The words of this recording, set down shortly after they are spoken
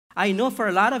I know for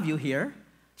a lot of you here,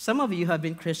 some of you have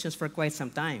been Christians for quite some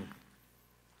time.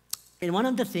 And one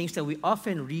of the things that we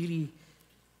often really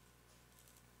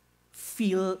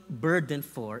feel burdened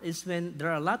for is when there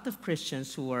are a lot of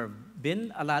Christians who have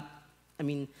been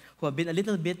who have been a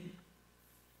little bit,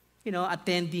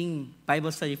 attending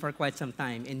Bible study for quite some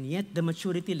time, and yet the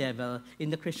maturity level in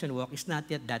the Christian walk is not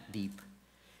yet that deep.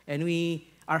 And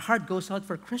our heart goes out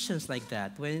for Christians like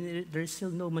that when there's still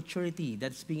no maturity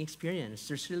that's being experienced.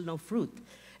 There's still no fruit.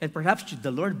 And perhaps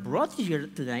the Lord brought you here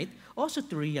tonight also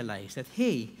to realize that,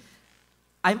 hey,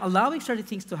 I'm allowing certain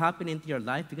things to happen into your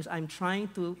life because I'm trying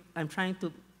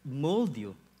to mold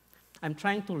you. I'm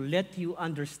trying to let you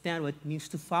understand what it means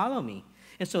to follow me.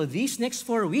 And so these next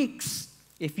 4 weeks,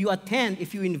 if you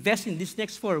invest in these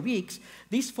next 4 weeks,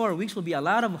 these 4 weeks will be a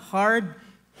lot of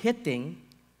hard-hitting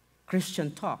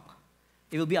Christian talk.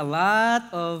 It will be a lot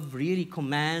of really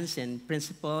commands and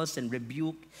principles and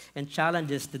rebuke and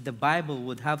challenges that the Bible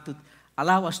would have to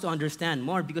allow us to understand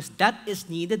more, because that is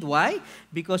needed. Why?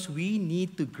 Because we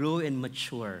need to grow and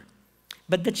mature.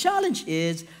 But the challenge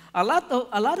is a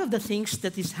lot of the things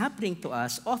that is happening to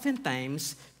us,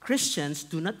 oftentimes Christians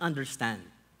do not understand.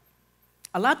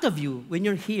 A lot of you, when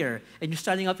you're here and you're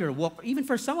starting up your walk, even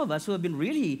for some of us who have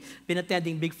been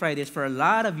attending Big Fridays for a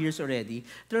lot of years already,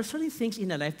 there are certain things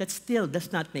in our life that still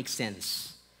does not make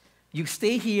sense. You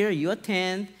stay here, you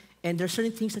attend, and there are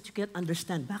certain things that you can't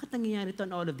understand. Bakit nangyayari ito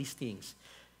and all of these things?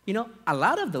 A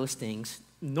lot of those things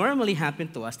normally happen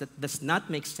to us that does not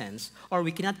make sense or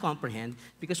we cannot comprehend,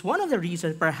 because one of the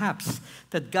reasons perhaps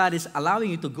that God is allowing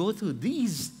you to go through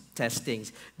these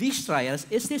testings, these trials,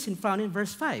 is this found in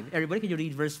verse 5. Everybody, can you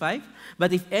read verse 5?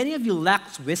 But if any of you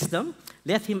lacks wisdom,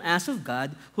 let him ask of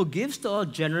God, who gives to all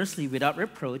generously without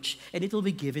reproach, and it will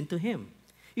be given to him.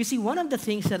 You see, one of the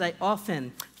things that I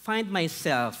often find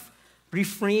myself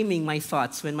reframing my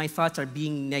thoughts when my thoughts are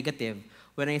being negative,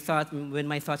 when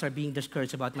my thoughts are being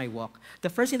discouraged about my walk, the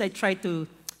first thing I try to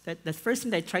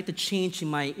change in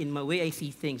my way I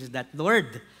see things is that,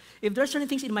 Lord, if there are certain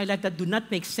things in my life that do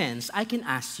not make sense, I can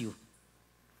ask you.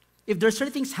 If there are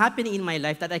certain things happening in my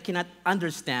life that I cannot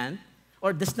understand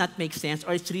or does not make sense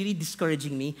or it's really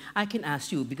discouraging me, I can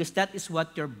ask you, because that is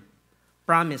what your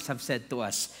promise have said to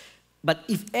us. But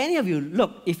if any of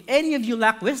you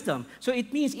lack wisdom, so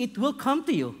it means it will come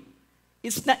to you.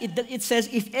 It says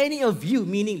if any of you,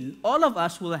 meaning all of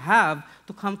us, will have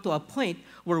to come to a point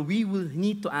where we will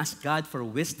need to ask God for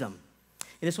wisdom.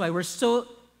 And that's why we're so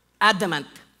adamant.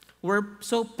 We're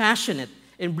so passionate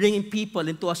in bringing people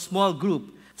into a small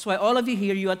group. That's why all of you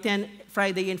here, you attend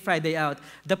Friday in, Friday out.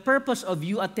 The purpose of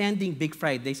you attending Big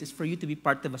Fridays is for you to be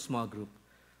part of a small group.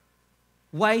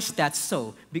 Why is that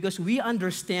so? Because we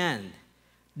understand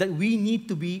that we need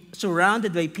to be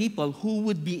surrounded by people who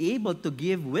would be able to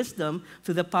give wisdom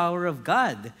through the power of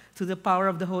God, through the power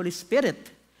of the Holy Spirit.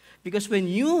 Because when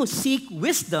you seek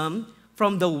wisdom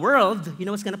from the world, you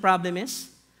know what's the problem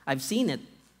is? I've seen it.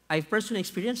 I've personally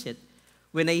experienced it.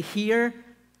 When I hear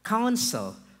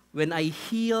counsel, when I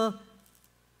hear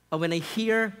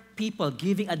people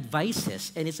giving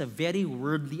advices, and it's a very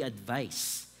worldly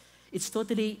advice, it's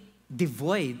totally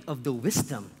devoid of the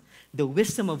wisdom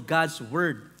of God's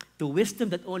word, the wisdom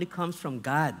that only comes from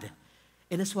God.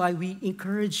 And that's why we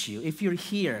encourage you, if you're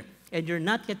here and you're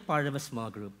not yet part of a small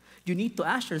group, you need to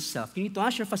ask yourself, you need to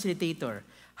ask your facilitator,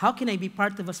 how can I be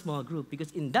part of a small group?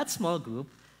 Because in that small group,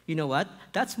 you know what?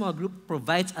 That small group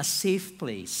provides a safe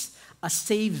place, a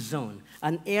safe zone,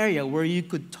 an area where you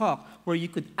could talk, where you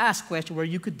could ask questions, where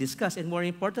you could discuss, and more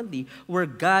importantly, where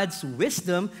God's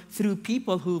wisdom through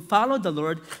people who follow the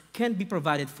Lord can be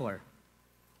provided for.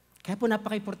 Kaya po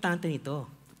napaka-importante nito.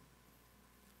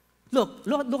 Look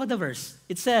at the verse.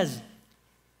 It says,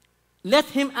 let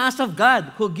him ask of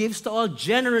God who gives to all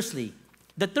generously.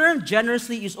 The term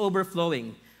generously is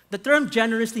overflowing. The term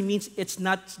generously means it's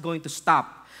not going to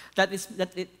stop.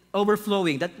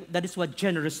 Overflowing. That is what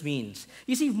generous means.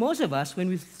 You see, most of us, when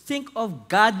we think of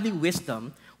godly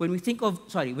wisdom, when we think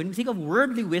of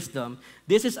worldly wisdom,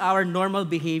 this is our normal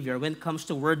behavior when it comes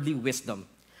to worldly wisdom.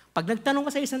 Pag nagtanong ka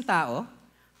sa isang tao,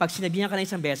 pag sinabihan ka na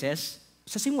isang beses,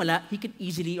 sa simula, he can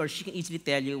easily or she can easily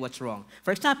tell you what's wrong.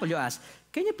 For example, you ask,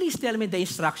 can you please tell me the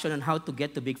instruction on how to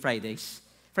get to Big Fridays?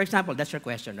 For example, that's your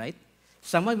question, right?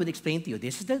 Someone would explain to you,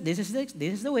 this is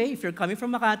the way. If you're coming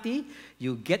from Makati,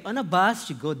 you get on a bus,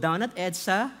 you go down at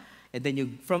EDSA, and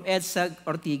then from EDSA,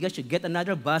 Ortigas, you get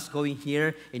another bus going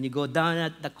here, and you go down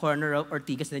at the corner of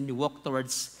Ortigas, and then you walk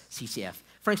towards CCF.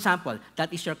 For example,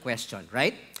 that is your question,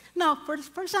 right? Now, for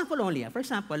example,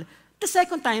 the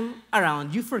second time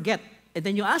around, you forget, and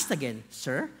then you ask again,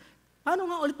 sir, Paano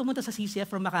nga ulit pumunta sa CCF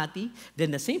from Makati?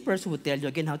 Then the same person would tell you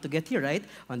again how to get here, right?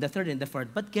 On the third and the fourth.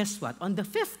 But guess what? On the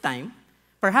fifth time,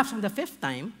 perhaps on the fifth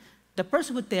time, the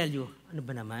person would tell you, ano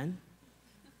ba naman?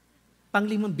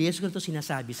 Panglimang beses ko ito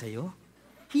sinasabi sa'yo.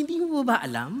 Hindi mo ba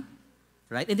alam?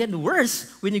 Right? And then worse,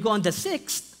 when you go on the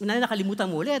sixth, when nakalimutan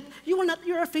mo ulit,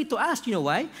 you're afraid to ask. You know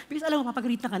why? Because alam mo,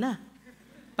 papagalitan ka na.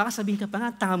 Baka sabihin ka pa nga,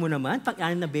 tanga mo naman,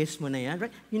 pag-anim na beses mo na yan.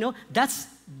 Right? You know, that's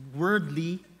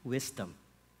worldly wisdom.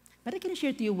 But I can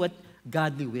share to you what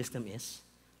godly wisdom is.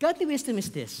 Godly wisdom is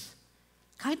this.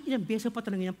 Kahit ilang beses mo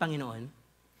patanungin ng Panginoon,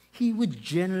 He would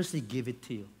generously give it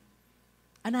to you.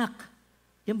 Anak,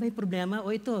 yan ba yung problema?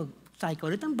 O ito, sakay ka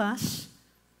ulit ang bus,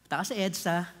 taka sa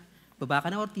EDSA, baba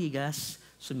ka ng Ortigas,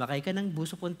 sumakay ka ng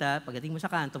buso punta, pagdating mo sa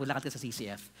kanto, maglakad ka sa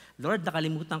CCF. Lord,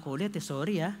 nakalimutan ko ulit,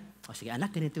 sorry ah. O sige anak,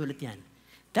 ganito ulit yan.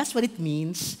 That's what it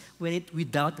means when it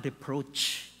without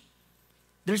reproach.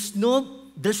 There's no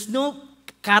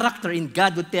character in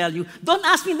God would tell you, don't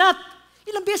ask me that.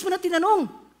 Ilang beses mo na tinanong.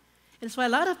 And that's why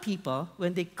a lot of people,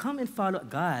 when they come and follow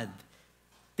God,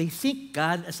 they think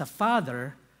God as a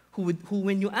father who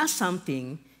when you ask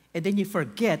something and then you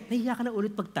forget, nahiya ka na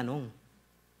ulit pagtanong.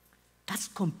 That's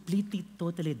completely,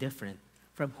 totally different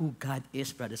from who God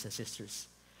is, brothers and sisters.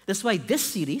 That's why this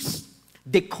series,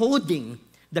 Decoding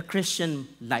the Christian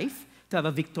Life to have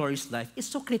a victorious life, is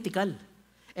so critical.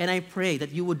 And I pray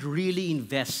that you would really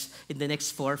invest in the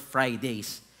next 4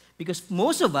 Fridays. Because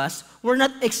most of us, we're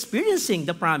not experiencing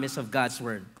the promise of God's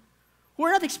Word.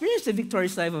 We're not experiencing the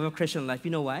victorious life of a Christian life.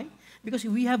 You know why? Because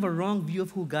we have a wrong view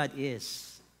of who God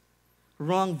is.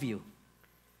 Wrong view.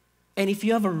 And if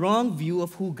you have a wrong view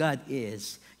of who God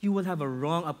is, you will have a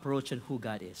wrong approach on who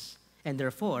God is. And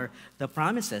therefore, the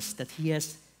promises that He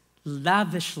has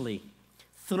lavishly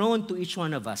thrown to each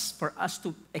one of us for us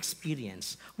to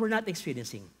experience, we're not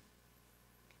experiencing.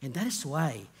 And that is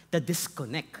why the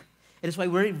disconnect. It is why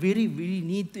we really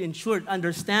need to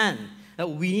understand that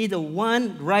we need a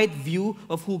one right view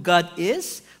of who God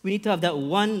is. We need to have that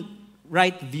one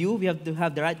right view. We have to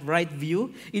have the right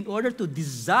view in order to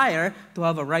desire to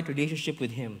have a right relationship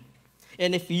with Him.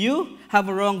 And if you have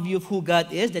a wrong view of who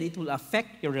God is, then it will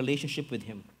affect your relationship with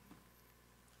Him.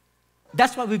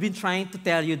 That's what we've been trying to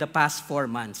tell you the past 4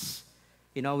 months.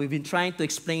 You know, we've been trying to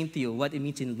explain to you what it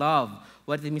means in love,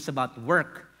 what it means about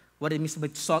work, what it means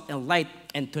about salt and light.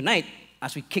 And tonight,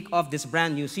 as we kick off this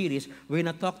brand new series, we're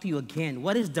going to talk to you again.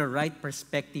 What is the right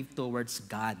perspective towards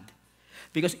God?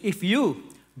 Because if you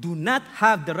do not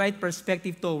have the right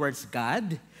perspective towards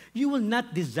God, you will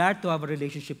not desire to have a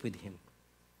relationship with Him.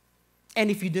 And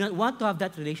if you do not want to have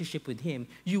that relationship with Him,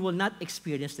 you will not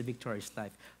experience the victorious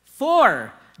life.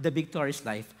 For the victorious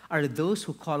life are those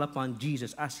who call upon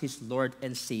Jesus as His Lord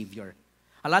and Savior.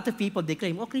 A lot of people, they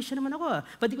claim, oh, Christian naman ako,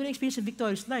 but di ko na-experience a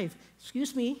victorious life.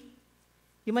 Excuse me,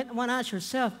 you might want to ask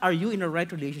yourself, are you in a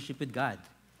right relationship with God?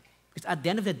 Because at the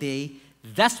end of the day,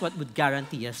 that's what would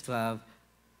guarantee us to have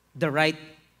the right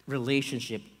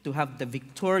relationship, to have the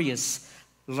victorious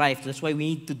life. That's why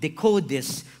we need to decode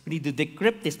this. We need to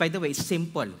decrypt this. By the way, it's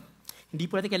simple. Hindi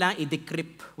po natin kailangan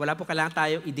i-decrypt. Wala po kailangan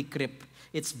tayo i-decrypt.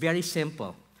 It's very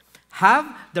simple. Have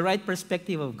the right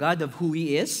perspective of God, of who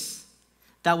He is.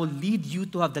 That will lead you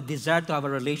to have the desire to have a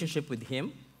relationship with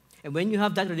Him. And when you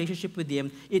have that relationship with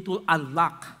Him, it will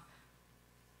unlock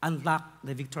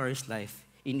the victorious life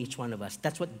in each one of us.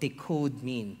 That's what decode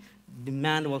means. The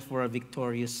manual for a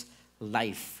victorious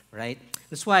life, right?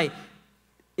 That's why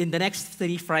in the next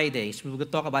 3 Fridays, we will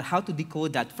talk about how to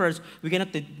decode that. First, we're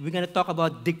gonna talk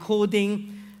about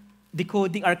decoding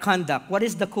our conduct. What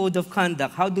is the code of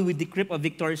conduct? How do we decrypt a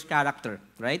victorious character,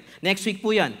 right? Next week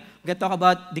po yan. We're gonna talk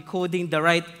about decoding the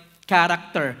right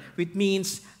character, which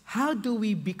means how do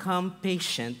we become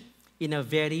patient in a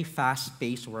very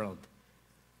fast-paced world?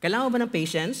 Kailangan mo ba ng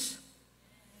patience?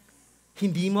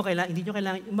 Hindi nyo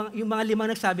kailangan, yung mga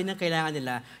 5 nagsabi ng kailangan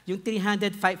nila, yung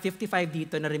 355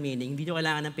 dito na remaining, hindi nyo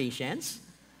kailangan ng patience?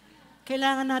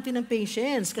 Kailangan natin ng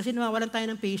patience kasi nawawalan tayo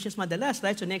ng patience madalas,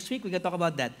 right? So next week, we're going to talk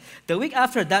about that. The week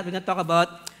after that, we're going to talk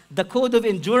about the code of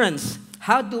endurance.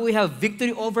 How do we have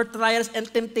victory over trials and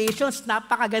temptations?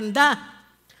 Napakaganda.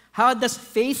 How does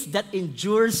faith that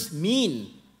endures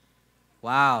mean?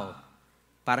 Wow.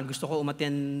 Parang gusto ko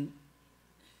umaten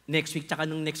next week tsaka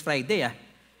nung next Friday, ah.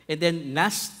 And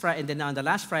then on the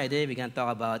last Friday, we're going to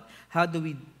talk about how do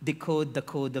we decode the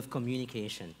code of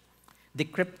communication.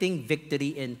 Decrypting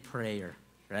victory in prayer,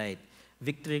 right?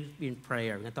 Victory in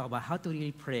prayer. We're going to talk about how to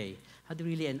really pray.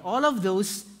 And all of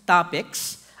those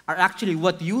topics are actually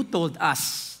what you told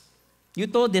us. You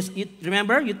told this,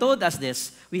 remember? You told us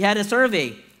this. We had a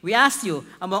survey. we asked you,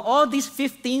 among all these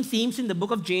 15 themes in the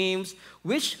book of James,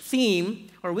 which theme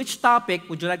or which topic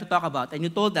would you like to talk about? And you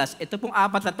told us, ito pong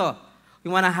apat na to. We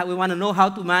want to know how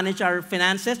to manage our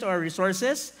finances or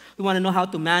resources. We want to know how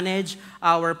to manage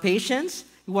our patience.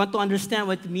 We want to understand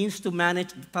what it means to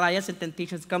manage trials and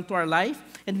temptations that come to our life.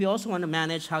 And we also want to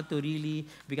manage how to really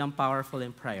become powerful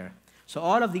in prayer. So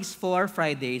all of these 4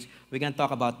 Fridays, we're going to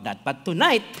talk about that. But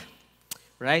tonight,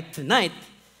 tonight,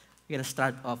 we're going to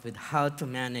start off with how to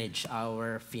manage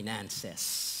our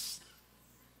finances.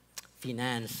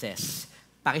 Finances.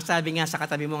 Pakisabi nga sa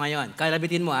katabi mo ngayon.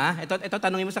 Kalabitin mo, Ito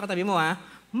tanongin mo sa katabi mo,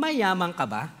 Mayaman ka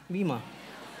ba? Sabi mo.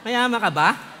 Mayaman ka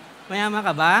ba? Mayaman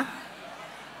ka ba?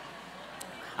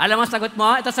 Alam mo sagot mo?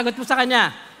 Ito sagot mo sa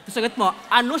kanya. Ito sagot mo.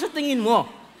 Ano sa tingin mo?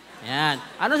 Yan.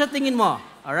 Ano sa tingin mo?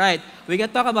 Alright. We can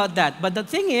talk about that. But the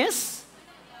thing is,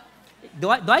 do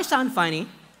I sound funny?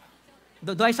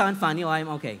 Do I sound funny or I'm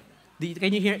okay?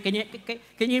 Can you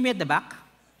hear me at the back?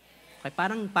 Okay,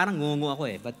 parang ngungu ako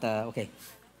but okay.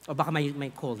 O baka may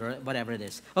cold or whatever it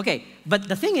is. Okay, but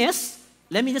the thing is,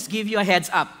 let me just give you a heads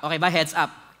up. Okay ba, heads up?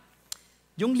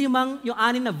 Yung 6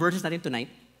 na verses natin tonight,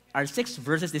 our 6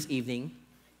 verses this evening,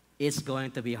 is going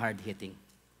to be hard-hitting.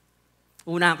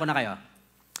 Unahan ko na kayo.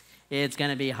 It's going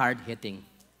to be hard-hitting.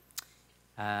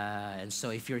 And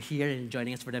so if you're here and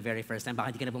joining us for the very first time,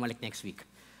 baka hindi ka na bumalik next week.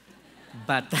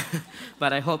 But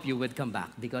I hope you would come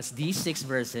back because these 6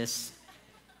 verses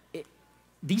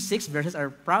are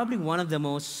probably one of the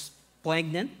most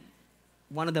poignant,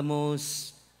 one of the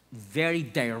most very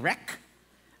direct,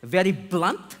 very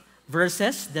blunt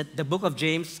verses that the book of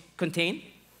James contained.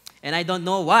 And I don't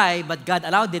know why, but God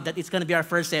allowed it that it's going to be our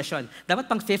first session. Dapat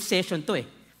pang 5th session to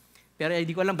Pero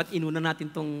hindi ko alam ba't inuna natin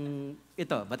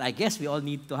ito. But I guess we all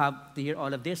need to have to hear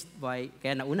all of this.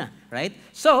 Kaya nauna, right?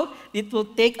 So, it will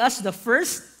take us the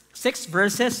first 6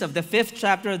 verses of the 5th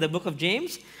chapter of the book of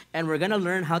James, and we're going to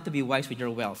learn how to be wise with your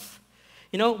wealth.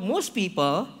 Most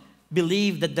people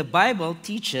believe that the Bible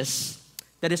teaches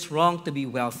that it's wrong to be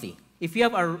wealthy. If you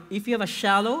have a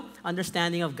shallow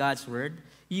understanding of God's word,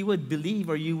 you would believe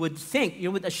or you would think, you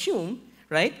would assume,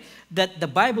 right, that the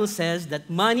Bible says that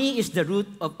money is the root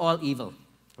of all evil,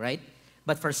 right?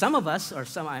 But for some of us,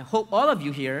 I hope all of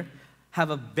you here, have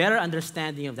a better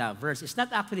understanding of that verse. It's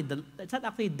not actually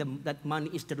that money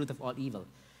is the root of all evil.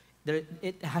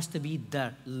 It has to be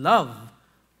the love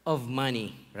of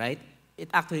money, right? It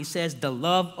actually says the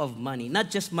love of money, not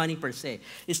just money per se.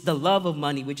 It's the love of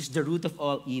money, which is the root of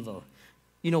all evil.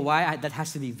 You know why that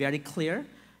has to be very clear?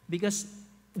 Because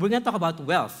we're going to talk about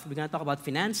wealth. We're going to talk about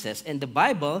finances. And the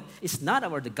Bible is not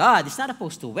about God. It's not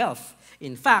opposed to wealth.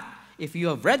 In fact, if you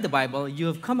have read the Bible, you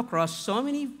have come across so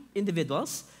many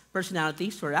individuals,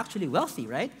 personalities who are actually wealthy,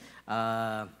 right?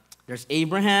 There's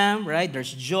Abraham, right?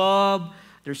 There's Job.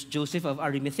 There's Joseph of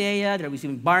Arimathea. There was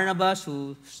even Barnabas,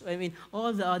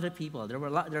 all the other people. There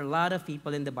are a lot of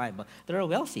people in the Bible that are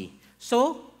wealthy.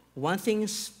 So, one thing I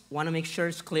want to make sure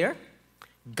is clear.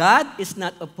 God is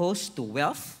not opposed to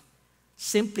wealth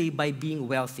simply by being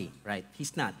wealthy, right?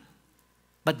 He's not.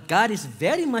 But God is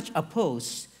very much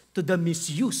opposed to the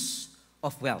misuse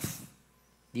of wealth.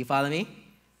 Do you follow me?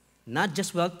 Not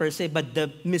just wealth per se, but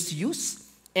the misuse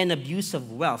and abuse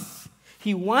of wealth.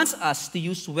 He wants us to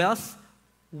use wealth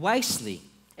wisely.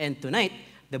 And tonight,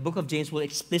 the book of James will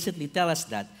explicitly tell us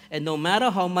that. And no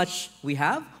matter how much we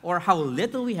have or how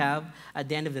little we have, at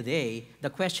the end of the day,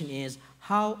 the question is,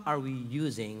 how are we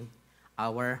using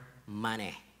our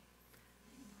money?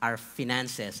 Our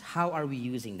finances, how are we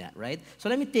using that, right? So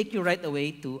let me take you right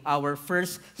away to our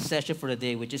first session for the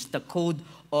day, which is the code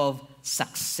of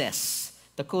success.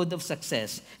 The code of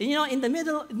success. And in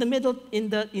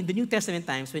the New Testament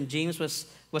times, when James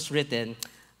was written,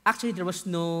 actually there was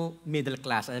no middle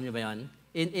class. Alam niyo ba yun?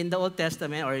 In the Old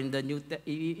Testament or in the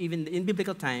even in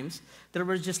biblical times, there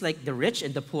were just like the rich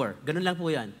and the poor. Ganun lang po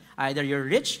yan. Either you're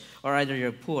rich or either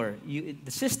you're poor.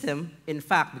 The system, in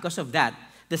fact, because of that,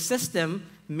 the system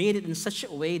made it in such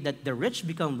a way that the rich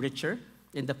become richer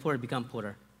and the poor become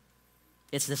poorer.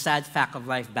 It's the sad fact of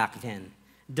life back then.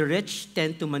 The rich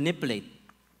tend to manipulate.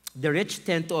 The rich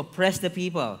tend to oppress the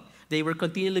people. They were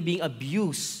continually being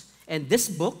abused. And this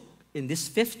book, in this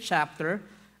 5th chapter,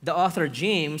 the author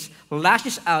James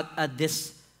lashes out at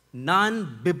this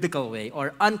non-biblical way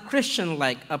or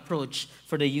unchristian-like approach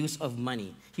for the use of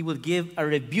money. He will give a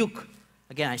rebuke.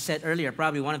 Again, I said earlier,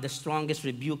 probably one of the strongest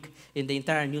rebuke in the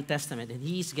entire New Testament. And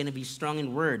he's going to be strong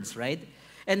in words, right?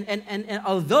 And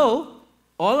although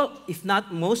if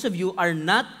not most of you are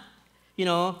not,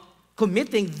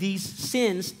 committing these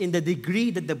sins in the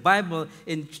degree that the Bible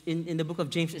in the book of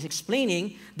James is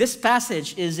explaining, this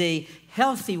passage is a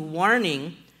healthy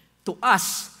warning to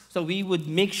us So we would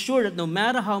make sure that no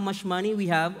matter how much money we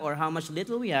have or how much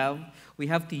little we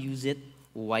have to use it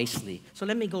wisely. So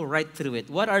let me go right through it.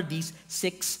 What are these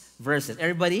 6 verses?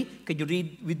 Everybody, could you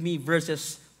read with me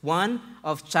verses 1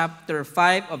 of chapter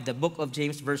 5 of the book of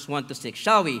James, verse 1 to 6?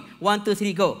 Shall we? 1, 2,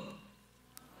 3, go.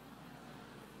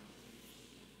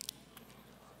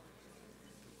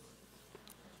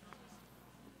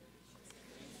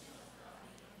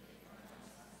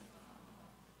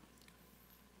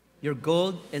 Your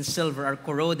gold and silver are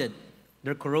corroded.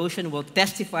 Their corrosion will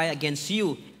testify against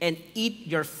you and eat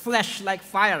your flesh like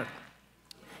fire.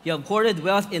 You have hoarded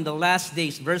wealth in the last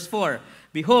days. Verse 4,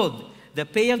 behold, the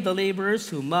pay of the laborers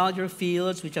who mowed your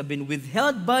fields, which have been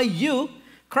withheld by you,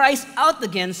 cries out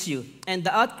against you. And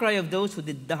the outcry of those who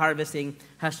did the harvesting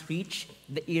has reached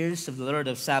the ears of the Lord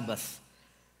of Sabbath.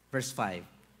 Verse 5,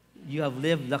 you have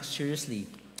lived luxuriously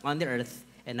on the earth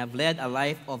and have led a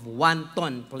life of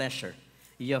wanton pleasure.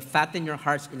 You have fattened your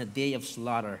hearts in a day of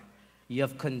slaughter. You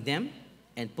have condemned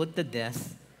and put to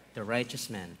death the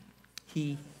righteous man.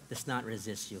 He does not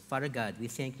resist you. Father God, we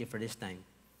thank you for this time.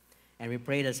 And we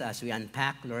pray that as we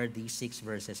unpack, Lord, these 6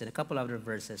 verses and a couple other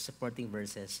verses, supporting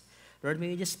verses, Lord,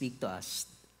 may you just speak to us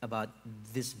about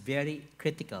this very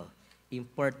critical,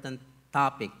 important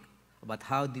topic about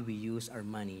how do we use our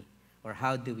money, or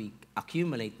how do we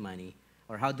accumulate money,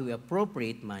 or how do we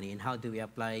appropriate money, and how do we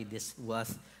apply this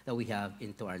wealth that we have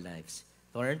into our lives.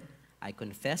 Lord, I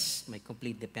confess my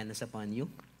complete dependence upon you.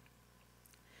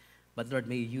 But Lord,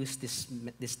 may you use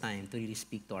this time to really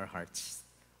speak to our hearts.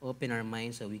 Open our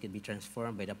minds so we can be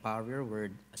transformed by the power of your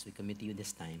word as we commit to you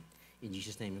this time. In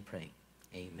Jesus' name we pray.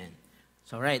 Amen.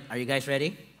 So, all right, are you guys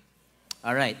ready?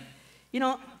 All right. You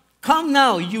know, come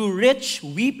now, you rich,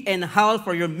 weep and howl,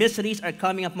 for your miseries are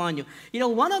coming upon you. You know,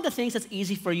 one of the things that's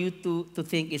easy for you to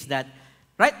think is that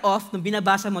right off, nung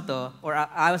binabasa mo to, or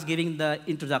I was giving the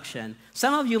introduction,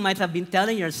 some of you might have been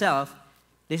telling yourself,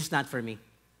 this is not for me.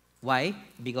 Why?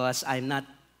 Because I'm not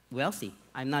wealthy.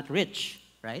 I'm not rich,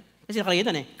 right? Kasi nakalagay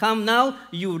doon come now,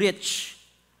 you rich.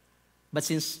 But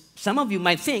since some of you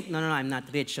might think, no, I'm not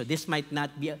rich, so this might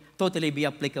not be totally be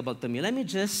applicable to me. Let me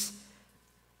just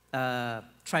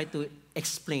try to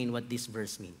explain what this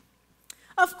verse means.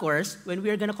 Of course, when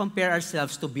we are going to compare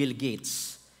ourselves to Bill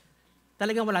Gates,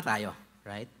 talagang wala tayo,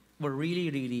 right? We're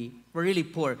really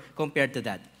poor compared to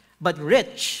that. But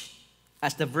rich,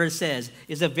 as the verse says,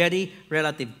 is a very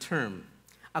relative term.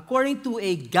 According to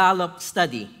a Gallup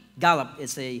study, Gallup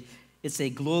is a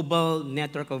global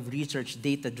network of research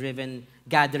data-driven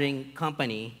gathering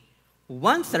company.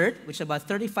 1/3, which is about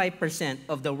 35%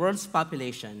 of the world's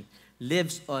population,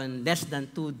 lives on less than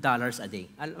 $2 a day.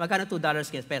 Magkano $2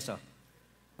 kaya peso?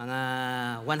 Mga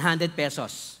 100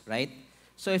 pesos, right?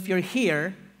 So if you're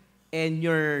here and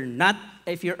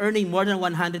if you're earning more than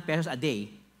 100 pesos a day,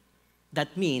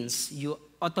 that means you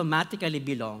automatically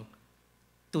belong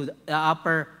to the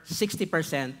upper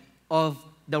 60% of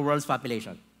the world's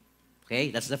population. Okay,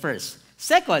 that's the first.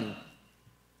 Second,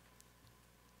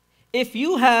 if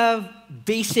you have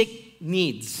basic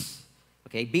needs,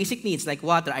 okay, basic needs like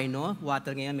water, I know,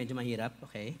 water ngayon medyo mahirap,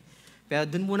 okay? Pero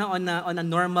dun muna on a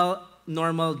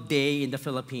normal day in the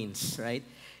Philippines, right?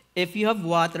 If you have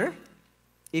water,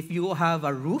 if you have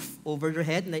a roof over your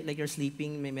head, like you're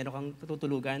sleeping, meron kang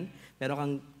tutulugan, meron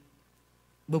kang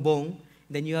bubong,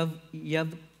 then you have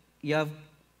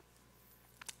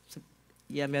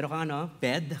meron kang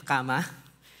bed, kama.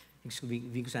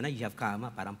 Ibig ko sana, you have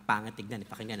kama, parang pangit tignan,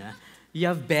 ipakinggan. You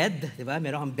have bed, di ba?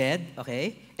 Meron kang bed,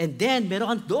 okay? And then,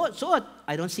 meron kang suot.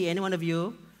 I don't see any one of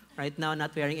you right now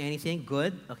not wearing anything.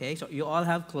 Good, okay? So you all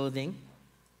have clothing.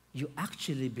 You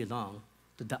actually belong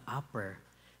to the upper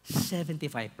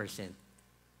 75%.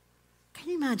 Can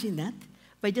you imagine that?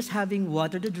 By just having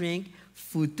water to drink,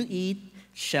 food to eat,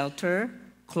 shelter,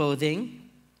 clothing,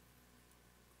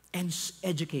 and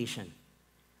education.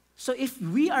 So if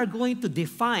we are going to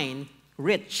define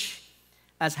rich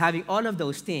as having all of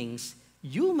those things,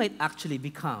 you might actually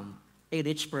become a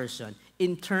rich person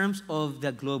in terms of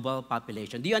the global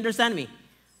population. Do you understand me?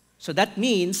 So that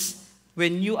means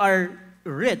when you are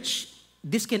rich,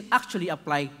 this can actually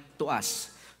apply to us.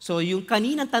 So yung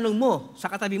kaninang tanong mo, sa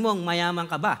katabi mo, mayaman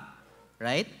ka ba?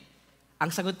 Right? Ang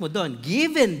sagot mo doon,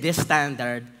 given this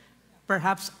standard,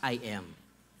 perhaps I am.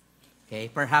 Okay?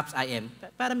 Perhaps I am.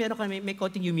 Para meron ka may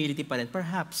konting humility pa rin.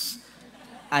 Perhaps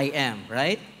I am.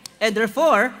 Right? And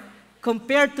therefore,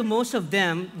 compared to most of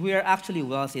them, we are actually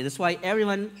wealthy. That's why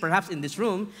everyone, perhaps in this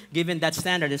room, given that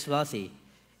standard, is wealthy.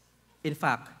 In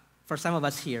fact, for some of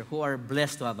us here who are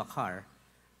blessed to have a car,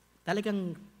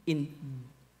 talagang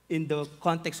in the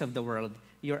context of the world,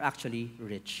 you're actually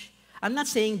rich. I'm not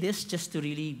saying this just to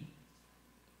really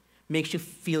makes you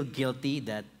feel guilty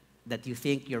that you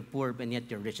think you're poor and yet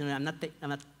you're rich. And I'm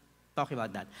not talking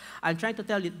about that. I'm trying to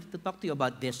talk to you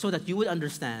about this so that you would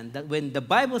understand that when the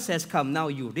Bible says, "Come now,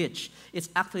 you rich," it's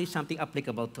actually something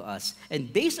applicable to us.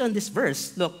 And based on this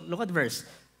verse, look at the verse.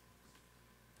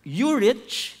 You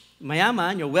rich,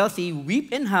 mayaman, you're wealthy,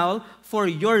 weep and howl for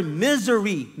your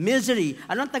misery. Misery.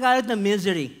 Anong Tagalog ng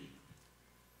misery?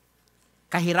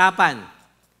 Kahirapan.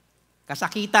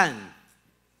 Kasakitan.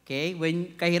 Okay?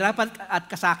 When kahirapan at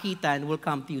kasakitan will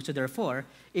come to you. So therefore,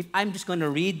 if I'm just going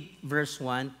to read verse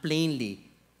 1 plainly,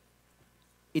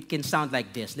 it can sound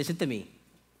like this. Listen to me.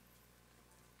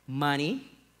 Money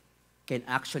can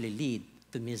actually lead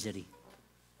to misery.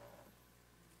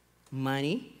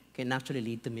 Money can actually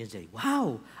lead to misery.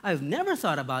 Wow, I've never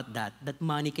thought about that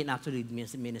money can actually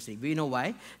lead to misery. Do you know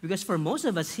why? Because for most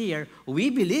of us here,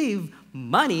 we believe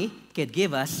money can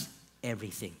give us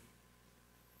everything.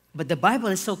 But the Bible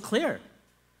is so clear.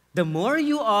 The more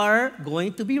you are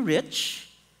going to be rich,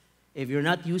 if you're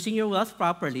not using your wealth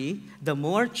properly, the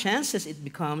more chances it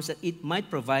becomes that it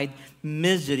might provide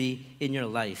misery in your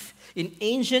life. In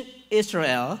ancient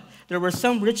Israel, there were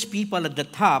some rich people at the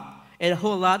top and a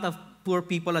whole lot of poor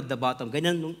people at the bottom.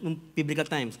 Ganyan nung biblical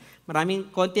times. Maraming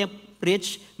konti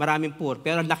rich, maraming poor.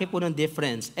 Pero ang laki po ng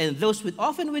difference. And those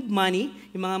often with money,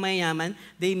 yung mga mayayaman,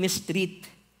 they mistreat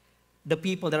the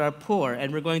people that are poor.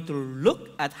 And we're going to look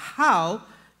at how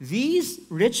these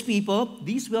rich people,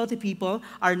 these wealthy people,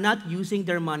 are not using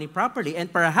their money properly. And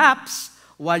perhaps,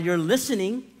 while you're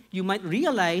listening, you might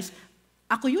realize,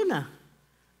 ako yun ah.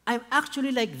 I'm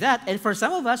actually like that. And for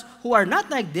some of us who are not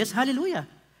like this, hallelujah,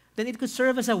 then it could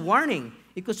serve as a warning.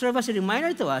 It could serve as a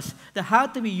reminder to us that how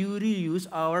do we use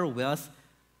our wealth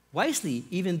wisely,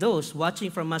 even those watching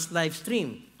from us live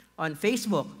stream on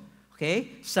Facebook.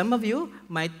 Okay? Some of you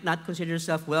might not consider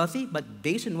yourself wealthy, but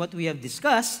based on what we have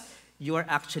discussed, you are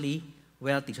actually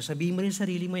wealthy. So sabihin mo rin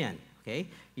sarili mo yan. Okay?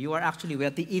 You are actually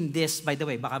wealthy in this, by the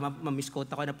way, baka ma-misquote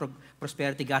ako na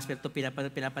prosperity gospel to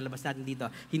pinapalabas natin dito.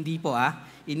 Hindi po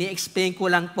ini-explain ko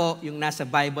lang po yung nasa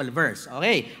Bible verse.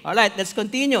 Okay? Alright, let's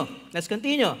continue.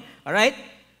 Alright?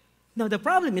 Now the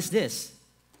problem is this.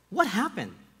 What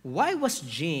happened? Why was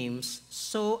James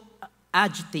so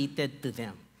agitated to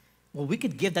them? Well, we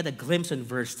could give that a glimpse in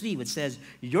verse 3, which says,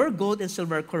 your gold and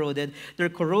silver are corroded, their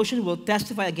corrosion will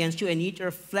testify against you and eat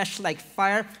your flesh like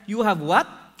fire. You have what?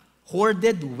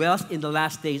 Hoarded wealth in the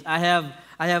last days. I have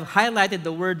highlighted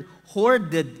the word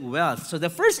hoarded wealth. So the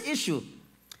first issue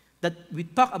that we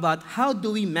talk about, how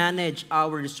do we manage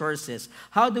our resources?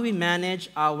 How do we manage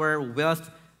our wealth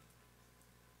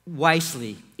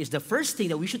wisely? Is the first thing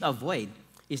that we should avoid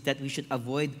is that we should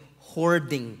avoid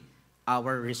hoarding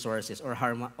our resources or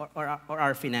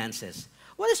our finances.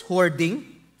 What is hoarding?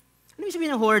 Ano ibig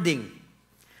sabihin ng hoarding?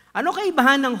 Ano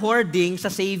kaibahan ng hoarding sa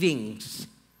savings?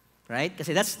 Right?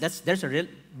 Kasi there's a real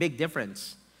big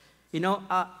difference. You know,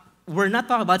 we're not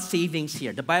talking about savings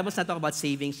here. The Bible's not talking about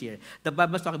savings here. The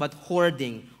Bible's talking about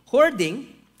hoarding.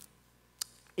 Hoarding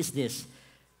is this.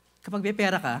 Kapag may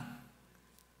pera ka,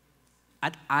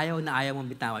 at ayaw mong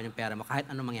bitawan yung pera mo kahit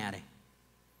anong mangyari.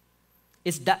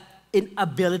 It's the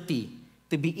inability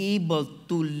to be able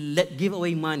to give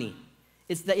away money.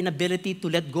 It's the inability to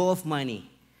let go of money.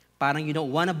 Parang you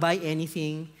don't want to buy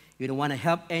anything, you don't want to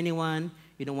help anyone,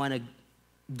 you don't want to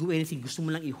do anything. Gusto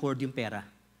mo lang i-hoard yung pera.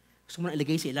 Gusto mo lang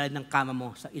ilagay sa ilalim ng kama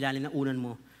mo, sa ilalim ng unan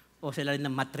mo, o sa ilalim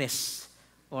ng mattress,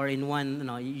 or in one,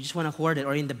 you just want to hoard it,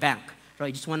 or in the bank, right?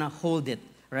 You just want to hold it,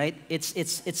 right? It's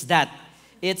that.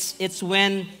 It's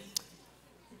when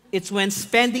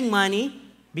spending money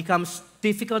becomes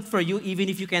difficult for you even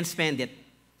if you can spend it.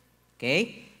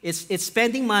 Okay? It's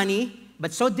spending money,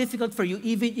 but so difficult for you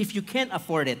even if you can't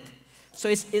afford it. So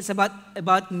it's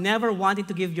about never wanting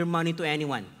to give your money to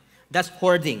anyone. That's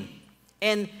hoarding.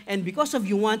 And because of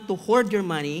you want to hoard your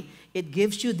money, it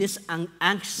gives you this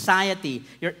anxiety,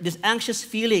 this anxious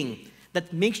feeling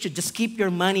that makes you just keep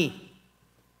your money.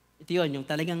 Ito yun, yung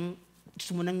talagang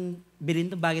gusto mo nang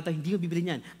bilhin itong bagay ito, hindi mo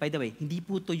bibilhin yan. By the way, hindi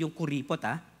po ito yung kuripot,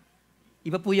 ha?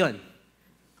 Iba po yun.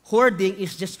 Hoarding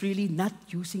is just really not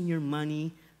using your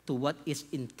money to what is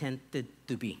intended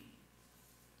to be.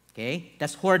 Okay?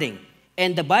 That's hoarding.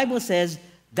 And the Bible says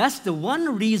that's the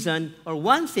one reason or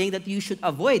one thing that you should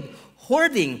avoid,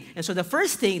 hoarding. And so the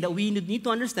first thing that we need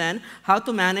to understand how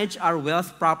to manage our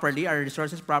wealth properly, our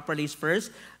resources properly is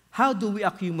first, how do we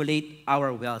accumulate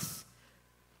our wealth?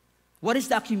 What is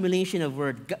the accumulation of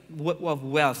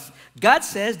wealth? God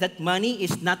says that money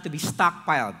is not to be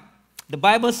stockpiled. The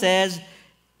Bible says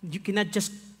you cannot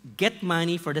just get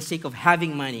money for the sake of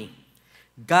having money.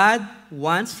 God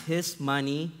wants His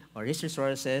money or His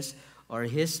resources or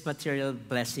his material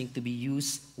blessing to be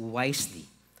used wisely.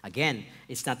 Again,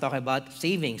 it's not talking about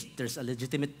savings. There's a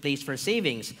legitimate place for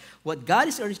savings. What God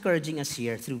is encouraging us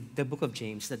here through the book of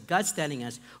James, that God's telling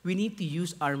us we need to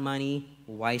use our money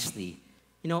wisely.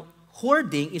 You know,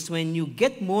 hoarding is when you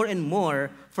get more and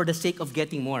more for the sake of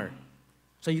getting more.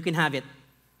 So you can have it.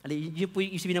 You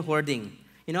should be hoarding.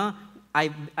 You know, I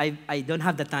don't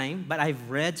have the time, but I've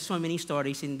read so many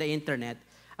stories in the internet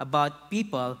about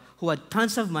people who had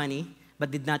tons of money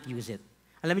but did not use it.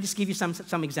 And let me just give you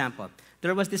some example.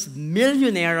 There was this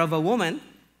millionaire of a woman.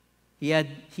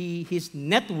 His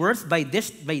net worth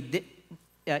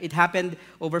it happened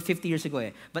over 50 years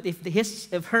ago. But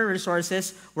if her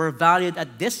resources were valued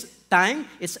at this time,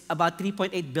 it's about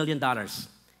 $3.8 billion.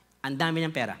 Ang dami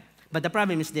niyang pera. But the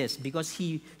problem is this, because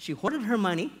she hoarded her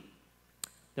money.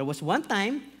 There was one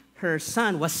time her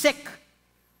son was sick.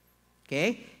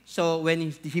 Okay? So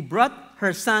when he brought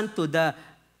her son to the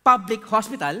public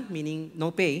hospital, meaning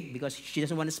no pay because she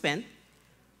doesn't want to spend,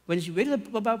 when she went to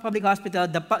the public hospital,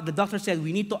 the doctor said,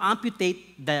 we need to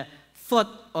amputate the foot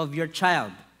of your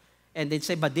child. And they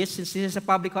say, but since this is a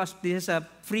public hospital, this is a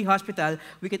free hospital,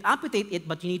 we can amputate it,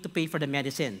 but you need to pay for the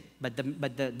medicine. But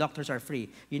the doctors are free.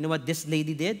 You know what this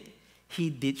lady did? She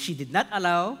did not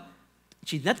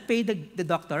pay the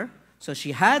doctor, so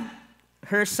she had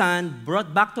her son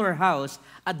brought back to her house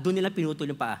at doon nila pinutol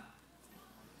yung paa.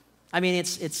 I mean,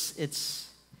 this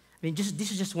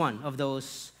is just one of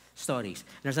those stories.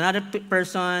 There's another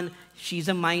person, she's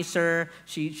a miser,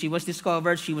 she was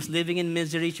discovered, she was living in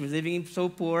misery, she was living so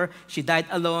poor, she died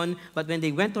alone, but when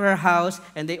they went to her house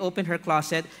and they opened her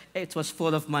closet, it was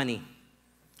full of money.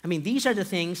 I mean, these are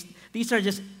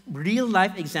just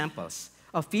real-life examples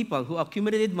of people who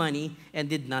accumulated money and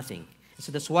did nothing.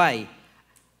 So that's why.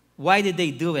 Why did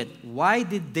they do it? Why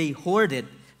did they hoard it?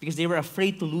 Because they were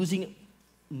afraid to losing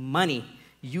money,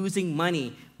 using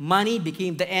money. Money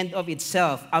became the end of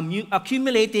itself.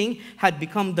 Accumulating had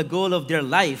become the goal of their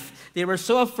life. They were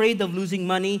so afraid of losing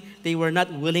money, they were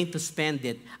not willing to spend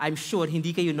it. I'm sure,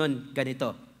 hindi kayo nun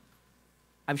ganito.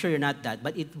 I'm sure you're not that.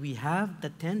 But we have the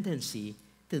tendency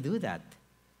to do that.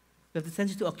 We have the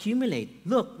tendency to accumulate.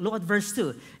 Look at verse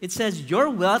 2. It says, your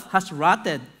wealth has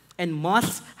rotted, and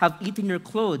moths have eaten your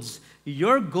clothes.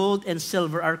 Your gold and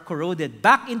silver are corroded.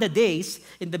 Back in the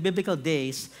biblical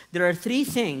days, there are three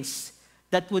things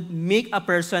that would make a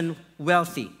person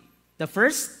wealthy. The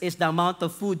first is the amount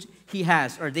of food he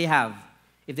has or they have.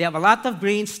 If they have a lot of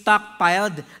grain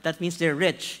stockpiled, that means they're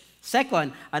rich.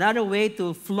 Second, another way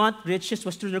to flaunt riches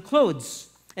was through their clothes.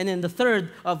 And then the third,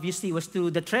 obviously, was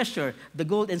through the treasure, the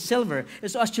gold and silver. And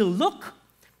so as you look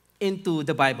into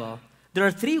the Bible, there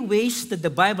are three ways that the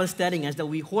Bible is telling us that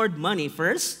we hoard money.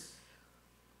 First,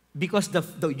 because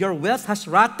your wealth has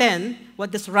rotten.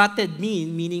 What does rotted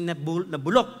mean? Meaning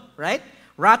nabulok, right?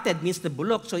 Rotted means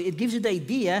nabulok. So it gives you the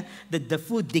idea that the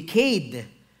food decayed.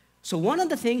 So one of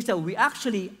the things that we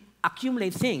actually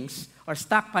accumulate things or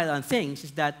stockpile on things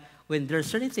is that when there are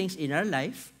certain things in our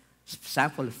life,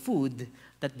 sample food,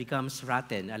 that becomes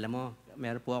rotten. Alam mo,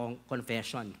 meron po akong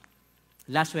confession.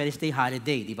 Last Wednesday,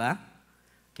 holiday, di ba?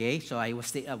 Okay, so I was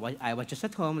just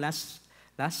at home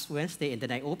last Wednesday, and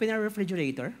then I opened our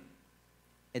refrigerator,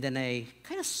 and then I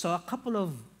kind of saw a couple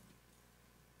of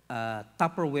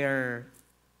Tupperware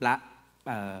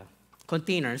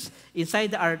containers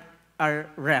inside our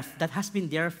ref that has been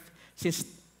there since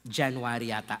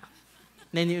January yata.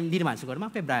 Hindi naman, siguro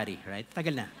mga February, right?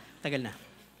 Tagal na.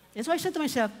 And so I said to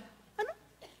myself,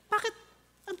 bakit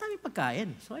ang daming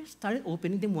pagkain? So I started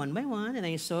opening them one by one, and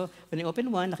I saw, when I opened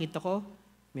one, nakita ko,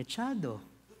 mechado.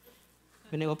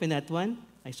 When I opened that one,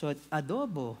 I saw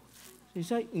adobo. So I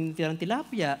saw yung tirang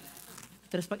tilapia.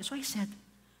 So I said,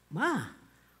 Ma,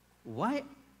 why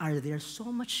are there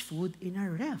so much food in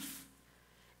our ref?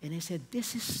 And I said,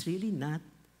 this is really not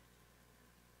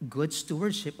good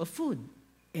stewardship of food.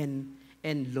 And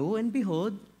lo and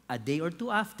behold, a day or two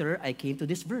after, I came to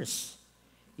this verse.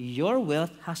 Your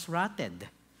wealth has rotted.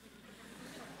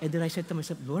 And then I said to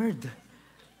myself, Lord,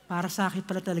 para sa akin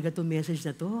pala talaga itong message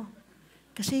na to.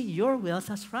 Kasi your wealth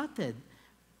has rotted.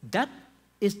 That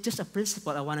is just a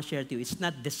principle I want to share to you. It's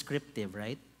not descriptive,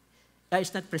 right?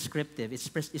 It's not prescriptive.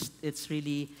 It's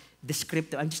really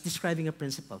descriptive. I'm just describing a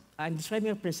principle. I'm describing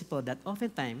a principle that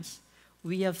oftentimes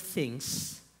we have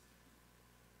things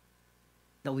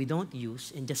that we don't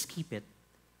use and just keep it.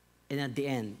 And at the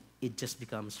end, it just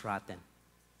becomes rotten.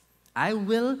 I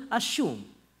will assume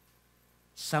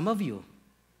some of you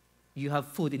have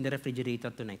food in the refrigerator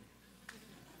tonight.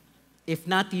 If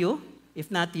not you,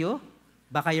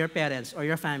 baka your parents or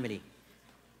your family.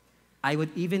 I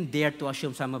would even dare to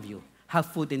assume some of you have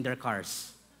food in their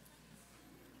cars.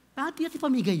 Bakit di natin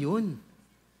pamigay yun?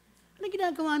 Anong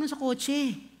ginagawa nun sa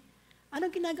kotse?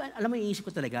 Anong ginagawa? Alam mo, iniisip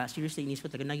ko talaga, seriously, iniisip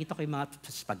ko talaga, nakita ko yung mga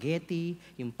spaghetti,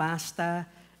 yung pasta,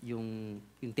 yung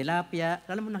tilapia.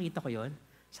 Alam mo, nakita ko yon.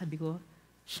 Sabi ko,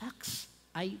 shucks,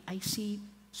 I see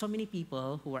so many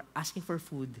people who are asking for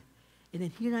food, and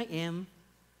then here I am,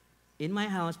 in my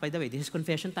house. By the way, this is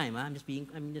confession time. I'm just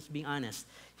being honest.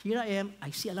 Here I am.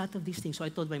 I see a lot of these things. So I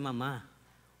told my mama,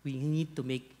 we need to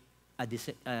make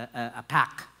a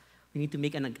pack. We need to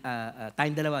make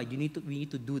tayong dalawa. We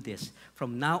need to do this.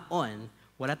 From now on,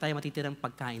 wala tayong matitirang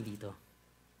pagkain dito.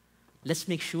 Let's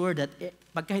make sure that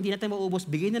pagka hindi natin maubos,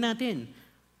 bigay na natin.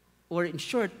 Or in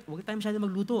short, huwag tayong masyado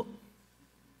magluto.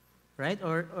 Right?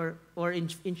 Or what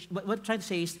I'm trying to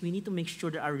say is we need to make sure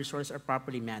that our resources are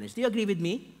properly managed. Do you agree with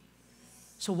me?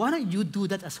 So why don't you do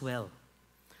that as well?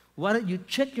 Why don't you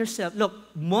check yourself?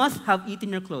 Look, moths have eaten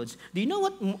your clothes. Do you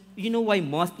know why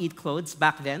moths eat clothes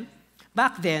back then?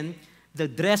 Back then, the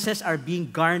dresses are being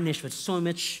garnished with so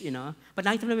much, Pag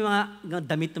nakita mo yung mga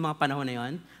damit ng mga panahon na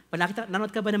yun,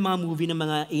 nanood ka ba ng mga movie ng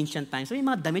mga ancient times? So yung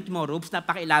mga damit, yung mga robes,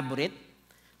 napaka-elaborate.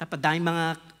 Napadaming mga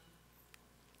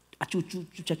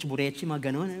achuchuchuchuburechi,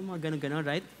 mga ganon,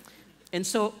 right? And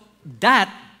so, that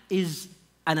is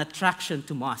an attraction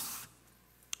to moths.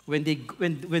 When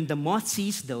the moth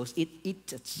sees those, it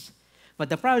eats it. But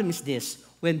the problem is this: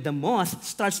 when the moth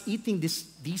starts eating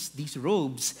these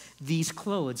robes, these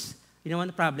clothes, you know what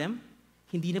the problem?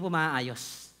 Hindi na po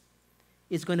maaayos.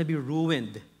 It's going to be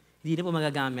ruined. Hindi na po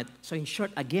magagamit. So in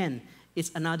short, again,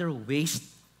 it's another waste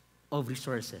of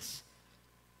resources.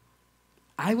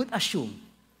 I would assume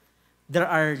there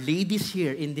are ladies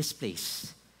here in this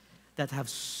place that have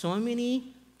so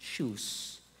many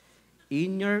shoes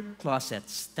in your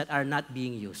closets that are not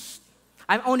being used.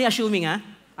 I'm only assuming,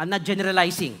 I'm not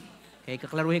generalizing. Okay,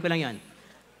 kaklaruhin ko lang yan.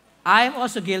 I'm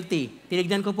also guilty.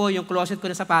 Tinignan ko po yung closet ko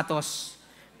na sapatos.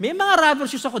 May mga rubber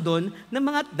shoes ako doon, na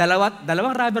mga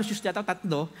dalawang rubber shoes yata,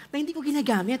 tatlo, na hindi ko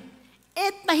ginagamit.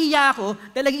 At nahiya ako,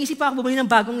 dahil nag-iisip pa ako bumili ng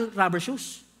bagong rubber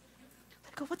shoes.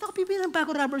 Sabi ko, ba't ako pipili ng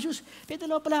bagong rubber shoes? Kaya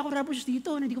dalawa pala akong rubber shoes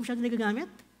dito, na hindi ko masyado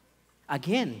nagagamit.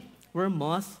 Again, we're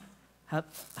moth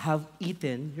have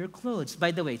eaten your clothes.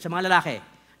 By the way, sa mga lalaki,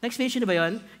 na-experience nyo na ba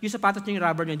yun? Yung sapatos nyo, yung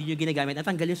rubber nyo, hindi nyo ginagamit,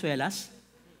 natanggal yung swelas?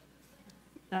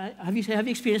 Have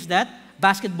you experienced that?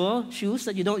 Basketball shoes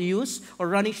that you don't use, or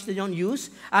running shoes that you don't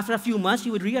use, after a few months,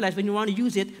 you would realize when you want to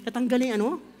use it, natanggal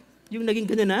yung naging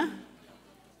ganun na.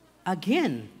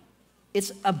 Again,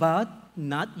 it's about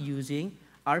not using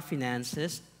our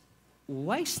finances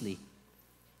wisely.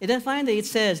 And then finally, it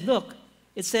says,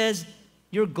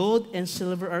 your gold and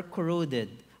silver are corroded.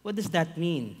 What does that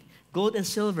mean? Gold and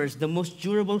silver is the most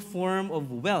durable form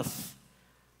of wealth.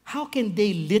 How can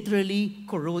they literally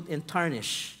corrode and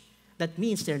tarnish? That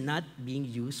means they're not being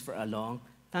used for a long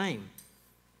time.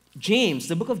 James,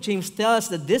 the book of James tells us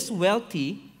that this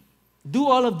wealthy do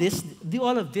all of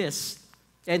this,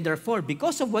 and therefore,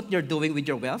 because of what you're doing with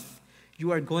your wealth,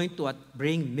 you are going to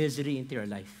bring misery into your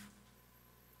life.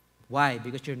 Why?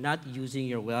 Because you're not using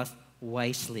your wealth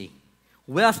wisely.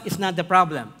 Wealth is not the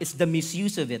problem. It's the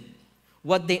misuse of it.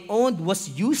 What they owned was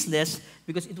useless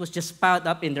because it was just piled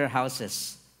up in their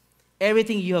houses.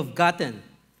 Everything you have gotten,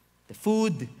 the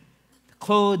food, the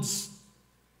clothes,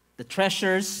 the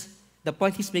treasures, the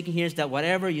point he's making here is that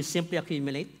whatever you simply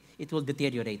accumulate, it will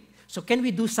deteriorate. So can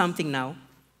we do something now?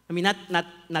 I mean, not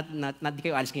di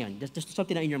kayo alis ngayon. Just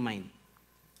something in your mind.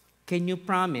 Can you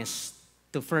promise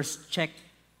to first check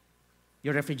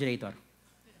your refrigerator?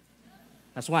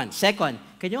 That's one. Second,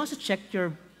 can you also check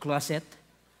your closet?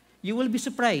 You will be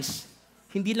surprised.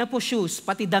 Hindi lang po shoes,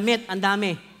 pati damit, ang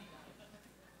dami.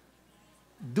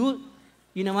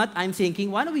 You know what? I'm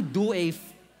thinking, why don't we do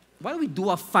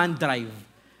a fund drive?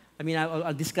 I mean,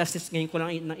 I'll discuss this, ngayon ko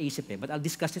lang naisip but I'll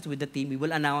discuss it with the team. We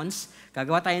will announce,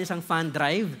 gagawa tayo ng isang fund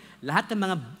drive. Lahat ng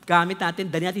mga gamit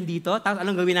natin, dali natin dito. Tapos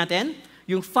anong gawin natin?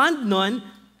 Yung fund nun,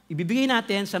 ibibigay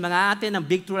natin sa mga atin ng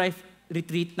Big True Life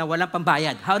retreat na walang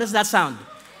pambayad. How does that sound?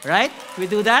 Right? We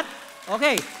do that?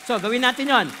 Okay. So, gawin natin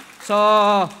yon.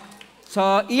 So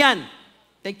Ian,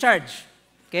 take charge.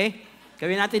 Okay?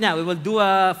 Gawin natin na. We will do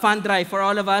a fund drive for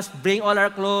all of us. Bring all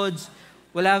our clothes.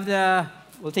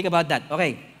 We'll think about that.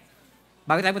 Okay.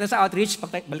 Bago tayo punta sa outreach,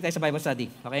 balik tayo sa Bible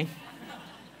study. Okay?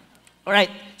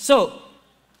 Alright. So,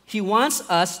 he wants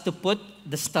us to put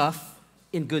the stuff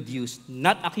in good use.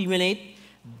 Not accumulate.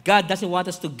 God doesn't want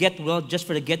us to get wealth just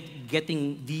for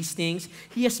getting these things.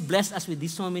 He has blessed us with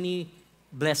so many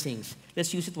blessings.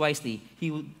 Let's use it wisely.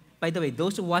 By the way,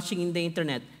 those who are watching in the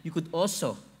internet, you could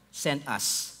also send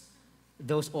us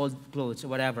those old clothes or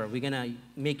whatever. We're gonna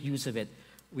make use of it.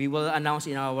 We will announce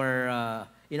in our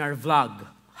vlog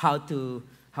how to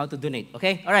how to donate.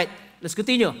 Okay? All right, let's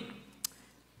continue.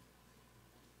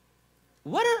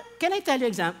 Can I tell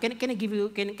you can I give you,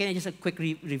 can I just a quick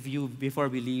review before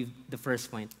we leave the first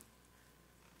point?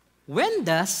 When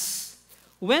does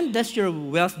your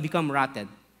wealth become rotten?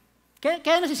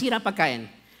 Kaya nasisira ang pagkain.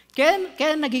 Kaya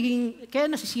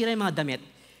nasisira yung mga damit.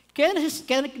 Kaya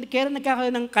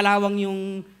nagkakaroon ng kalawang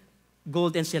yung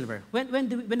gold and silver. When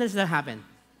does that happen?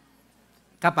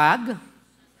 Kapag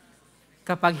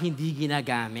hindi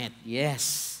ginagamit.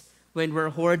 Yes. When we're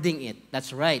hoarding it.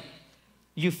 That's right.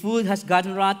 Your food has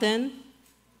gotten rotten.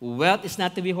 Wealth is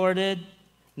not to be hoarded.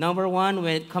 Number one,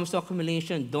 when it comes to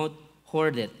accumulation, don't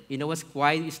hoard it. You know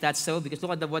why is that so? Because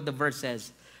look at what the verse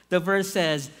says. The verse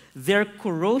says, their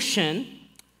corrosion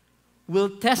will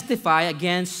testify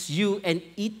against you and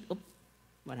eat. Oh,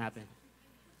 what happened?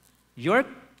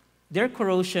 Their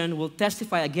corrosion will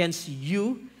testify against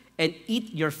you and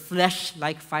eat your flesh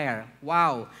like fire.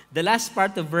 Wow. The last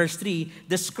part of verse 3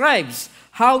 describes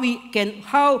how we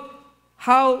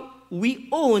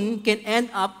own can end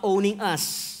up owning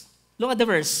us. Look at the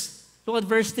verse. Look at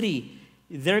verse 3.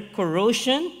 Their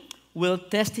corrosion will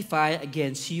testify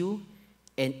against you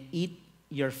and eat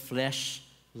your flesh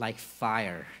like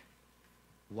fire.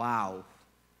 Wow.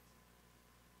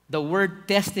 The word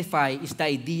testify is the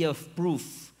idea of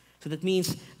proof. So that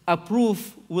means a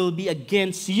proof will be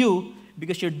against you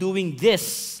because you're doing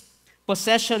this.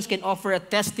 Possessions can offer a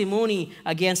testimony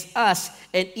against us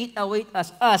and eat away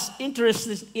us.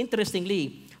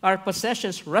 Interestingly, our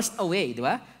possessions rust away, di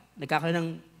ba? Nagkakaroon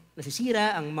ng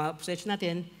nasisira ang mga possessions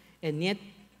natin, and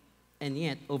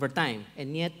yet, over time,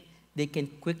 and yet, they can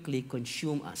quickly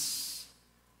consume us.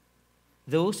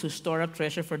 Those who store up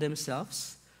treasure for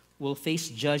themselves will face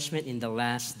judgment in the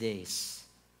last days.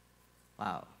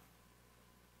 Wow.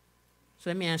 So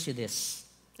let me ask you this.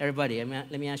 Everybody, let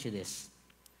me ask you this.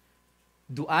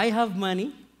 Do I have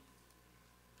money?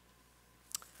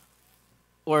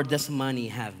 Or does money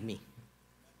have me?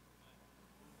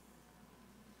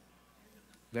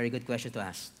 Very good question to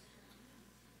ask.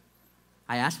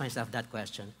 I asked myself that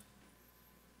question.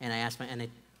 And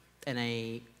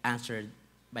I answered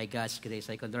by God's grace.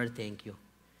 I said, Lord, thank you.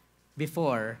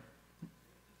 Before,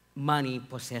 money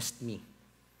possessed me.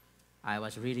 I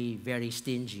was really very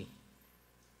stingy.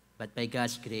 But by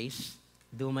God's grace,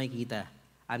 makita.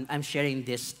 I'm sharing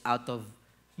this out of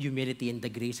humility and the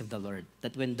grace of the Lord.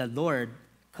 That when the Lord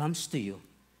comes to you,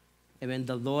 and when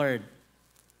the Lord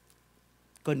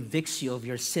convicts you of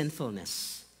your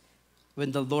sinfulness,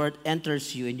 when the Lord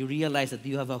enters you and you realize that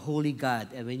you have a holy God,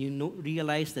 and when you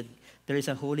realize that there is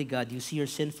a holy God, you see your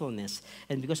sinfulness,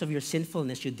 and because of your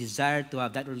sinfulness, you desire to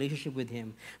have that relationship with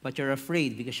Him, but you're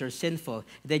afraid because you're sinful.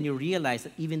 Then you realize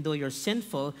that even though you're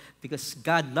sinful, because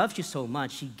God loves you so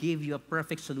much, He gave you a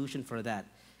perfect solution for that.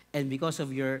 And because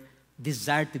of your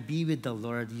desire to be with the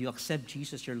Lord, you accept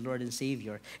Jesus, your Lord and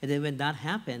Savior. And then when that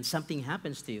happens, something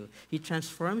happens to you. He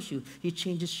transforms you. He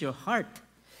changes your heart.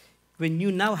 When you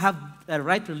now have a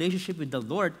right relationship with the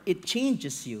Lord, it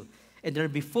changes you. And there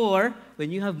before,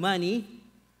 when you have money,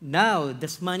 now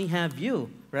does money have you,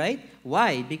 right?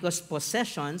 Why? Because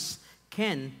possessions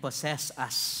can possess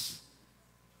us.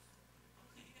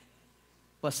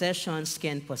 Possessions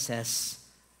can possess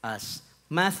us.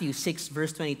 Matthew 6,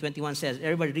 verse 20-21 says,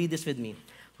 everybody read this with me.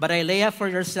 But I lay up for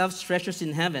yourselves treasures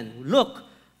in heaven. Look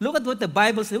at what the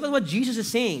Bible says. Look at what Jesus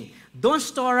is saying. Don't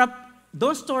store up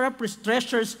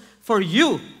treasures for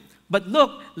you. But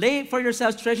look, lay for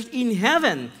yourselves treasures in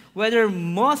heaven, whether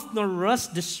moth nor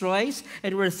rust destroys,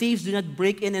 and where thieves do not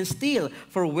break in and steal.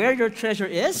 For where your treasure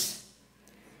is,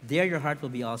 there your heart will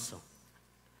be also.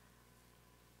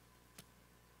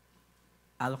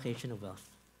 Allocation of wealth.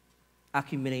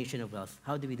 Accumulation of wealth.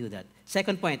 How do we do that?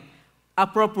 Second point,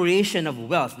 appropriation of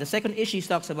wealth. The second issue he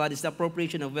talks about is the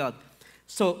appropriation of wealth.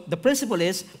 So the principle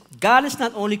is, God is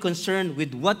not only concerned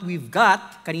with what we've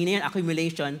got, kanina yan,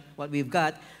 accumulation, what we've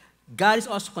got, God is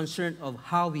also concerned of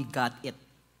how we got it.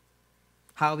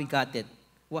 How we got it.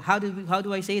 Well, how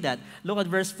do I say that? Look at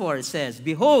verse 4. It says,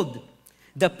 behold,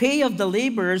 the pay of the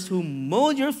laborers who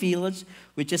mowed your fields,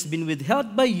 which has been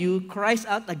withheld by you, cries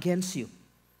out against you.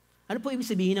 Ano po ibig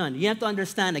sabihin nun? You have to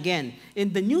understand, again,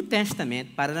 in the New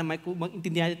Testament, para na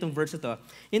maintindihan itong verse ito,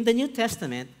 in the New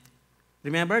Testament,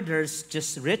 remember, there's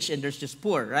just rich and there's just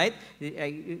poor, right?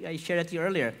 I shared it to you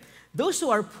earlier. Those who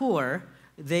are poor,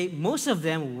 most of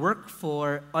them work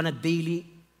on a daily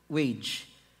wage.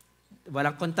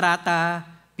 Walang kontrata,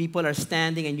 people are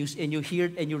standing, and you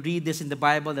hear and you read this in the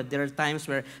Bible that there are times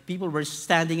where people were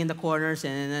standing in the corners,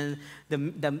 and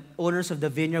then the owners of the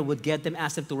vineyard would get them,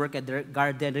 ask them to work at their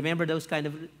garden. Remember those kind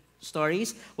of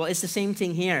stories? Well, it's the same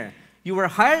thing here. You were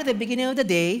hired at the beginning of the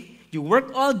day. You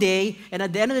worked all day, and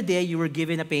at the end of the day, you were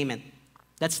given a payment.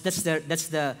 That's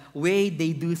the way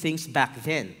they do things back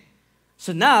then.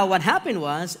 So now what happened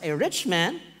was a rich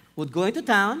man would go into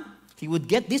town, he would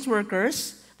get these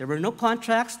workers. There were no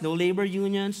contracts, no labor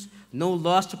unions, no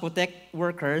laws to protect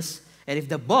workers. And if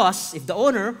the boss, if the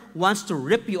owner wants to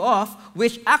rip you off,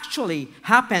 which actually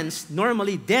happens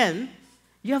normally then,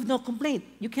 you have no complaint.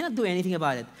 You cannot do anything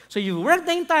about it. So you work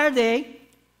the entire day,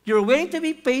 you're waiting to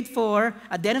be paid for,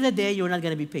 at the end of the day, you're not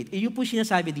going to be paid. Iyo po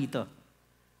sinasabi dito.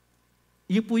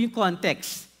 Iyo po yung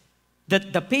context.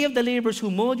 That the pay of the laborers who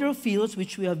mowed your fields,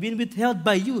 which have been withheld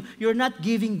by you, you're not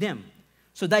giving them.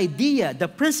 So the idea, the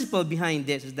principle behind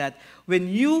this is that when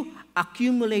you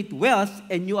accumulate wealth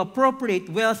and you appropriate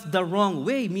wealth the wrong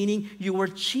way, meaning you were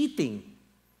cheating,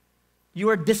 you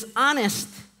are dishonest.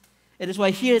 And that's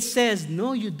why here it says,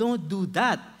 no, you don't do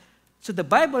that. So the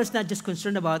Bible is not just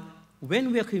concerned about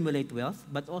when we accumulate wealth,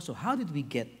 but also how did we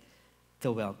get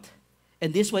the wealth.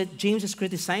 And this is what James is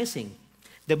criticizing.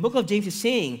 The book of James is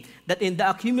saying that in the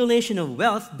accumulation of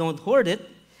wealth, don't hoard it.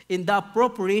 In the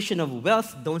appropriation of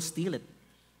wealth, don't steal it.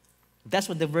 That's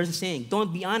what the verse is saying.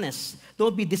 Don't be honest.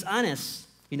 Don't be dishonest.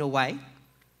 You know why?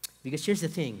 Because here's the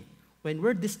thing. When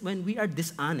we are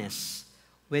dishonest,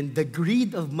 when the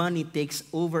greed of money takes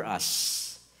over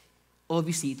us,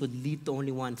 obviously it would lead to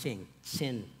only one thing,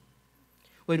 sin.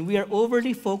 When we are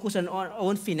overly focused on our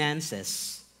own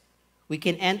finances, we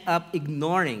can end up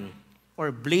ignoring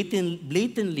or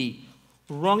blatantly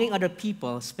wronging other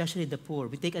people, especially the poor.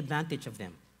 We take advantage of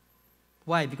them.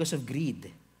 Why? Because of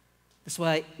greed. That's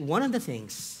why one of the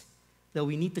things that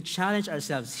we need to challenge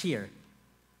ourselves here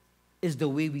is the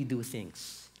way we do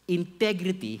things.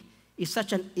 Integrity is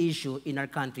such an issue in our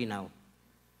country now.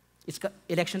 It's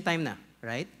election time now,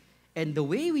 right? And the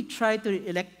way we try to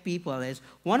elect people is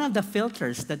one of the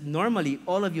filters that normally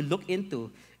all of you look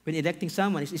into when electing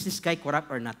someone is this guy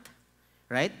corrupt or not,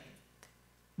 right?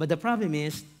 But the problem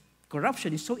is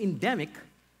corruption is so endemic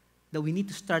that we need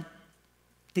to start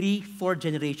 3-4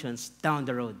 generations down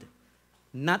the road.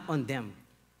 Not on them,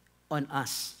 on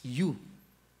us, you.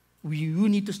 You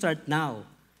need to start now.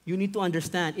 You need to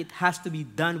understand it has to be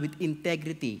done with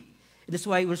integrity. That's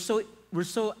why we're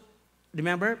so,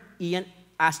 remember, Ian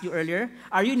asked you earlier,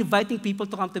 are you inviting people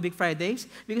to come to Big Fridays?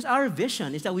 Because our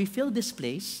vision is that we fill this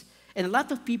place, and a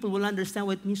lot of people will understand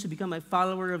what it means to become a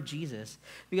follower of Jesus,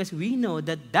 because we know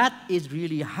that that is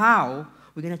really how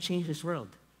we're going to change this world.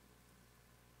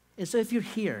 And so if you're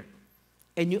here,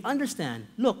 and you understand,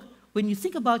 look, when you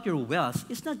think about your wealth,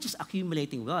 it's not just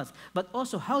accumulating wealth, but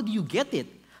also how do you get it?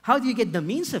 How do you get the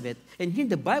means of it? And here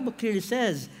the Bible clearly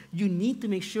says you need to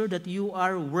make sure that you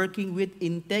are working with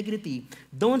integrity.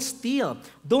 Don't steal.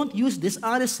 Don't use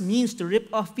dishonest means to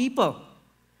rip off people.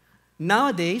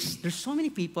 Nowadays, there's so many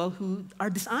people who are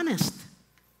dishonest.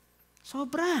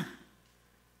 Sobra.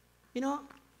 You know,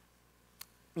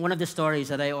 one of the stories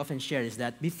that I often share is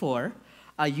that before,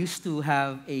 I used to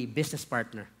have a business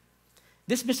partner.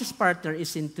 This business partner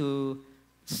is into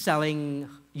selling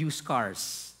used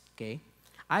cars, okay?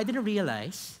 I didn't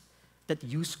realize that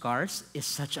used cars is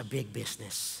such a big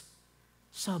business.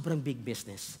 Sobrang big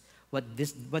business. What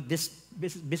this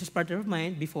business partner of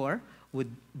mine before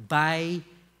would buy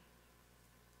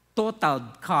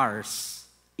totaled cars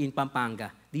in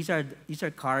Pampanga. These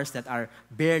are cars that are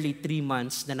barely 3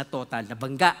 months na total, na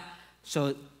bangga.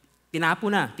 So,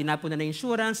 tinapo na ng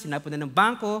insurance, tinapo na ng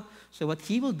banko. So what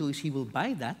he will do is he will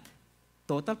buy that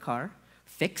total car,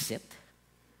 fix it,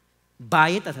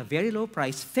 buy it at a very low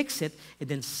price, fix it, and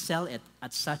then sell it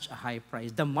at such a high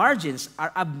price. The margins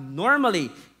are abnormally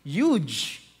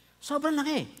huge. Sobrang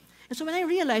laki. And so when I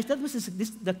realized that was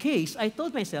the case, I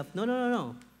told myself,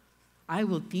 no. I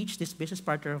will teach this business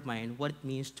partner of mine what it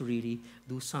means to really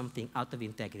do something out of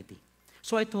integrity.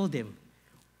 So I told him,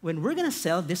 when we're going to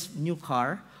sell this new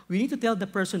car, we need to tell the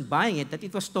person buying it that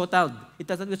it was totaled, it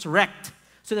was wrecked,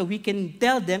 so that we can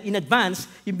tell them in advance,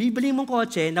 yung bibili mong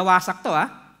kotse, nawasak to,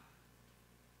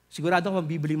 Sigurado ako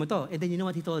bibili mo to. And then you know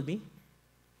what he told me?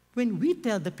 When we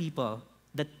tell the people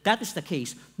that that is the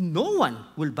case, no one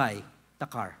will buy the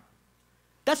car.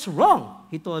 That's wrong,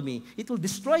 he told me. It will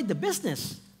destroy the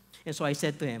business. And so I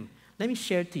said to him, let me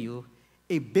share to you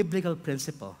a biblical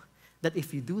principle that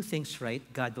if you do things right,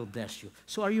 God will bless you.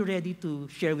 So are you ready to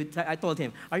share with, I told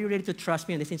him, are you ready to trust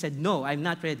me? And he said, no, I'm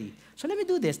not ready. So let me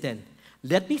do this then.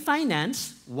 Let me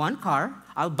finance one car,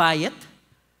 I'll buy it.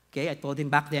 Okay, I told him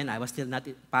back then, I was still not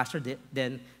a pastor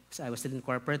then, because I was still in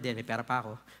corporate then, may pera pa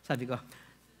ako. Sabi ko,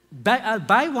 I'll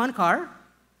buy one car,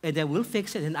 and then we'll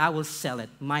fix it, and I will sell it,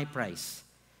 my price.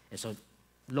 And so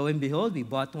Lo and behold, we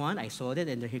bought one. I sold it,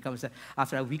 and here comes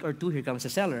after a week or two, here comes the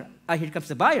seller. Here comes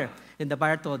the buyer. And the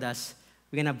buyer told us,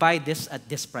 we're going to buy this at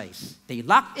this price. They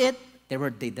locked it.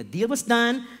 The deal was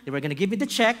done. They were going to give me the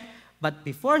check. But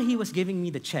before he was giving me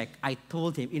the check, I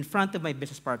told him in front of my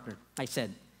business partner, I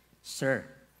said, Sir,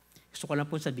 gusto ko lang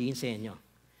po sabihin sa inyo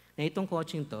na itong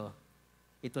coaching to,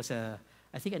 it was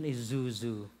I think an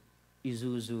Isuzu,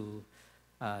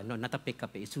 no, not a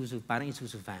pickup, Isuzu, parang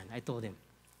Isuzu van. I told him,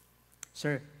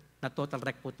 Sir, na-total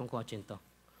wreck po itong coaching to.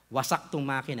 Wasak itong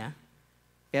makina,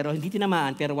 pero hindi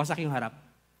tinamaan, pero wasak yung harap.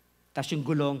 Tapos yung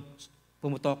gulong,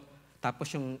 pumutok,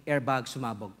 tapos yung airbag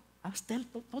sumabog. I was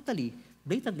totally,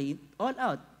 blatantly, all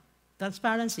out,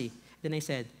 transparency. Then I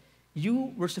said,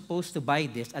 you were supposed to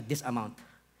buy this at this amount.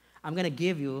 I'm going to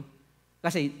give you,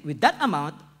 kasi with that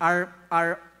amount,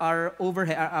 our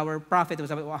overhead, our profit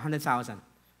was about 100,000.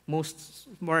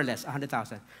 More or less,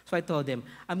 100,000. So I told them,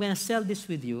 I'm going to sell this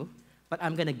with you, but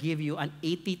I'm going to give you an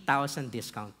 80,000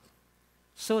 discount.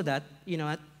 So that, you know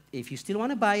what, if you still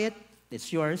want to buy it,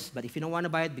 it's yours. But if you don't want to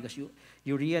buy it because you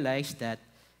realize that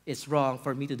it's wrong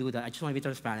for me to do that, I just want to be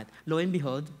transparent. Lo and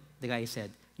behold, the guy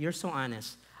said, you're so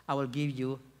honest. I will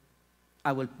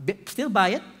still buy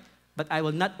it, but I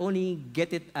will not only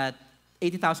get it at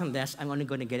 80,000 less, I'm only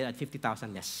going to get it at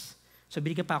 50,000 less. So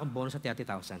binigyan pa akong bonus at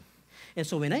 30,000. And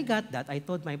so when I got that, I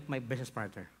told my business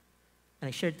partner, and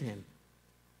I shared to him,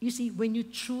 you see, when you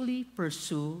truly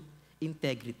pursue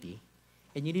integrity,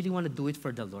 and you really want to do it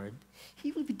for the Lord,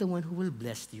 He will be the one who will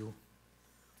bless you.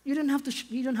 You don't have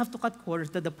to cut corners.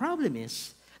 The problem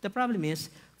is,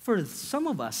 for some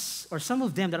of us, or some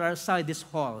of them that are outside these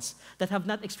halls, that have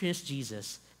not experienced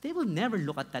Jesus, they will never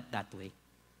look at that way.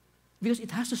 Because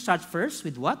it has to start first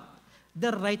with what?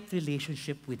 The right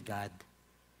relationship with God.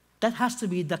 That has to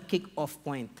be the kick-off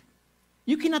point.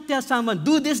 You cannot tell someone,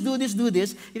 do this, do this, do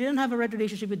this. If you don't have a right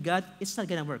relationship with God, it's not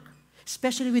going to work.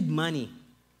 Especially with money.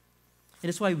 And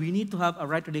that's why we need to have a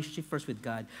right relationship first with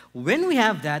God. When we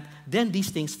have that, then these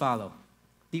things follow.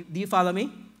 Do you follow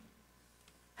me?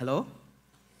 Hello?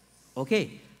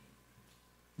 Okay.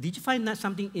 Did you find that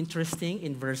something interesting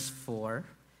in verse 4?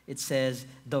 It says,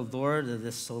 the Lord of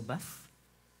the Sabbath.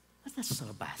 What's that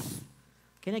Sabbath?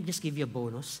 Can I just give you a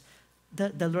bonus?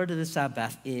 The Lord of the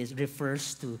Sabbath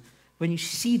refers to, when you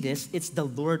see this, it's the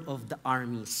Lord of the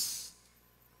armies.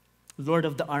 Lord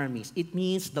of the armies. It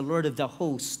means the Lord of the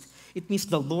host. It means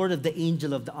the Lord of the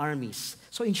angel of the armies.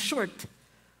 So in short,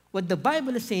 what the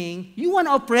Bible is saying, you want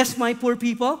to oppress my poor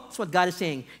people? That's what God is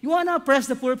saying. You want to oppress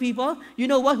the poor people? You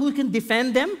know what? Who can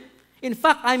defend them? In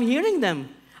fact, I'm hearing them.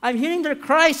 I'm hearing their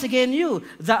cries against you.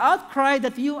 The outcry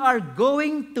that you are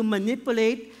going to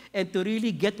manipulate and to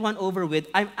really get one over with,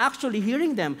 I'm actually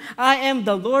hearing them. I am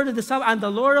the Lord of the Sabbath. I'm the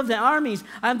Lord of the armies.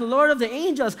 I'm the Lord of the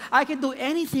angels. I can do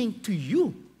anything to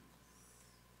you.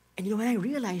 And you know, when I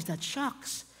realized that,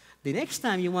 shucks, the next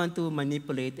time you want to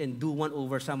manipulate and do one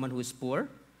over someone who is poor,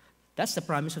 that's the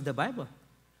promise of the Bible.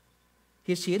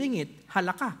 He's hearing it,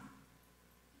 halaka.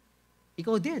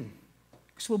 Ikaw din.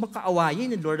 Gusto mo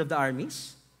makaawayin ng Lord of the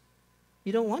armies?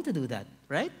 You don't want to do that,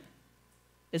 right?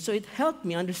 And so it helped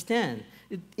me understand.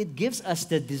 It gives us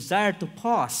the desire to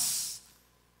pause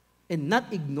and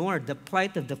not ignore the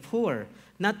plight of the poor,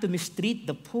 not to mistreat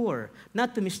the poor,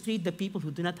 not to mistreat the people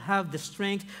who do not have the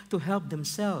strength to help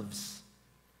themselves.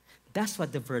 That's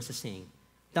what the verse is saying.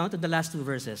 Down to the last two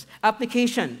verses.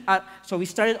 Application. So we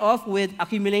started off with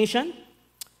accumulation,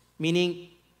 meaning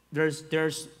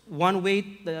there's one way,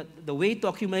 the way to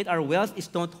accumulate our wealth is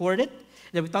don't hoard it.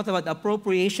 Then we talked about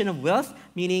appropriation of wealth,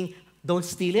 meaning don't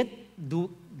steal it,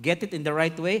 get it in the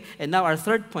right way. And now our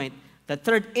third point, the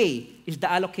third A, is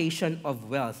the allocation of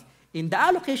wealth. In the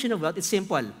allocation of wealth, it's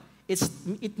simple.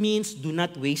 It means do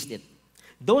not waste it.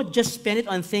 Don't just spend it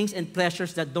on things and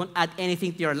pleasures that don't add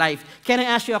anything to your life. Can I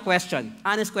ask you a question?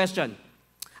 Honest question.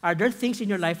 Are there things in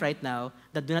your life right now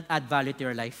that do not add value to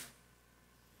your life?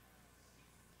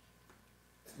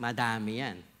 Madami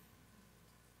yan.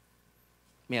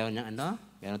 Meron ng ano,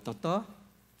 meron to,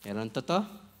 meron to,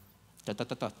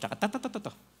 tsaka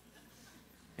to.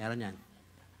 Meron yan.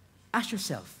 Ask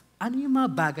yourself, ano yung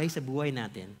mga bagay sa buhay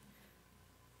natin?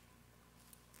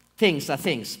 Things,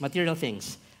 material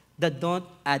things, that don't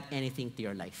add anything to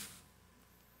your life.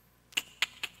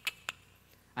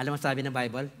 Alam mo sabi ng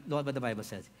Bible? Look at what the Bible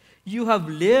says. You have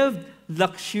lived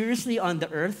luxuriously on the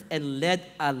earth and led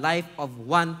a life of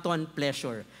wanton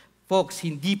pleasure. Folks,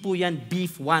 hindi po yan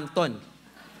beef wonton.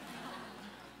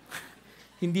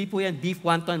 Hindi po yan beef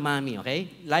wonton, mommy, okay?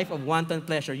 Life of wanton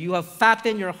pleasure. You have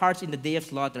fattened your hearts in the day of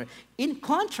slaughter. In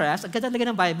contrast, ang ganda talaga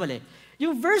ng Bible eh.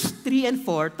 Yung verse 3 and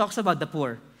 4 talks about the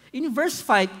poor. In verse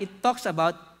 5, it talks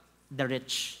about the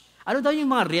rich. Ano daw yung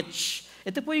mga rich?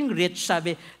 Ito po yung rich,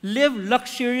 sabi, live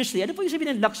luxuriously. Ano po yung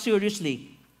sabihin ng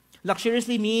luxuriously?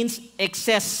 Luxuriously means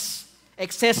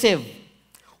excessive.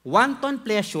 Wanton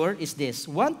pleasure is this.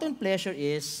 Wanton pleasure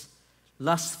is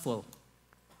lustful.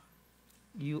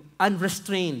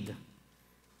 Unrestrained.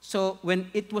 So when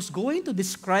it was going to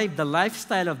describe the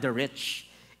lifestyle of the rich,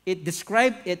 it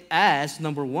described it as,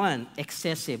 number one,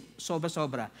 excessive,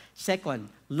 sobra-sobra. Second,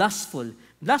 lustful.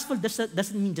 Lustful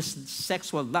doesn't mean just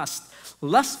sexual lust.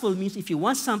 Lustful means if you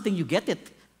want something, you get it.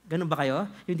 Ganun ba kayo?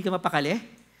 Yung hindi ka mapakali?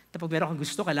 Tapos meron kang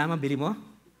gusto, kailangan bili mo?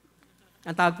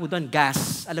 Ang tawag po doon,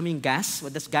 gas. Alam mo yung gas?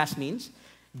 What does gas means?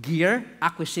 Gear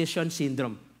acquisition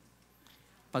syndrome.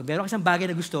 Pag meron ka isang bagay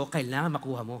na gusto, kailangan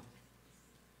makuha mo.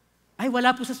 Ay,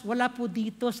 wala po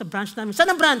dito sa branch namin. Saan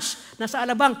ang branch? Nasa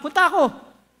Alabang. Punta ako.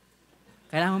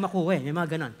 Kailangan mo makuha eh. May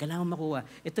mga ganon. Kailangan mo makuha.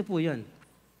 Ito po yun.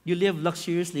 You live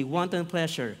luxuriously, wanton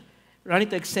pleasure, running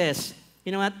to excess. You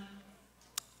know what?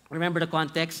 Remember the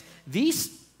context?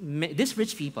 These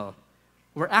rich people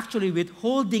were actually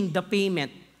withholding the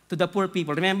payment to the poor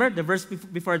people. Remember the verse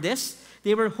before this?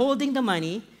 They were holding the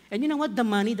money, and you know what? The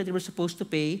money that they were supposed to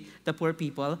pay the poor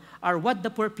people are what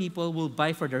the poor people will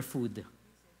buy for their food.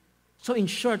 So in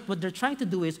short, what they're trying to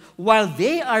do is, while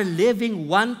they are living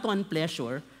wanton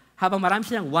pleasure, habang marami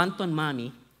silang wanton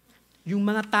money, yung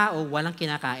mga tao walang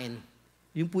kinakain.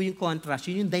 Yun po yung contrast,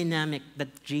 yun yung dynamic that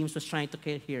James was trying to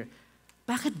create here.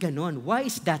 Bakit ganon? Why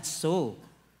is that so?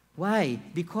 Why?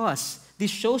 Because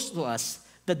this shows to us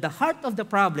that the heart of the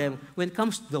problem when it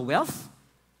comes to the wealth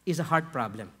is a heart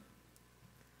problem.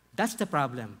 That's the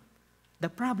problem. The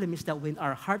problem is that when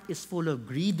our heart is full of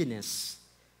greediness,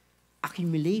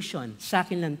 accumulation, sa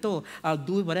akin lang to, I'll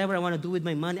do whatever I want to do with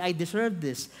my money, I deserve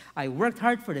this, I worked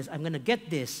hard for this, I'm gonna get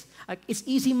this, it's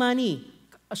easy money,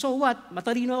 so what,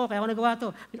 matalino ako, kaya ako nagawa to.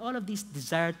 I mean, all of these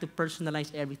desire to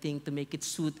personalize everything, to make it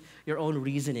suit your own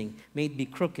reasoning, may it be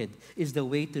crooked, is the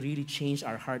way to really change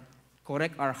our heart,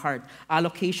 correct our heart.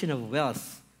 Allocation of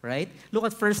wealth, right? Look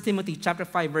at 1 Timothy chapter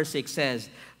 5, verse 6 says,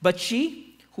 but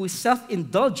she who is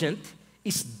self-indulgent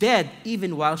is dead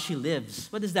even while she lives.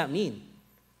 What does that mean?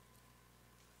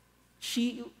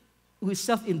 She who is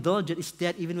self-indulgent is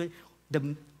dead even when,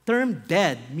 the term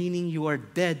dead, meaning you are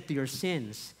dead to your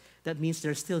sins. That means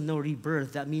there's still no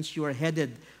rebirth. That means you are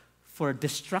headed for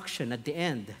destruction at the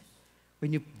end.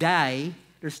 When you die,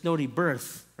 there's no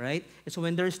rebirth, right? And so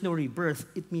when there's no rebirth,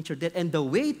 it means you're dead. And the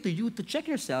way to you to check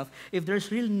yourself if there's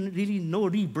really no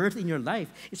rebirth in your life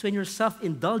is when you're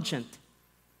self-indulgent.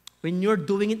 When you're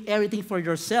doing everything for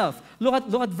yourself. Look at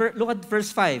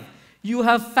verse 5. You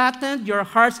have fattened your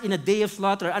hearts in a day of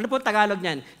slaughter. Ano po Tagalog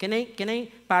niyan? Can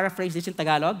I paraphrase this in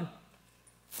Tagalog?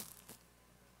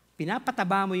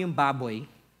 Pinapataba mo yung baboy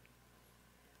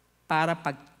para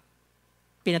pag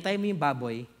pinatay mo yung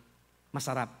baboy,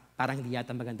 masarap. Parang hindi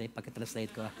yata maganda yung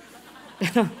pagka-translate ko.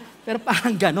 pero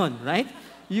parang ganon, right?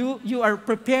 You are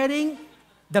preparing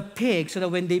the pig so that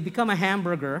when they become a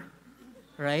hamburger,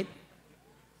 right?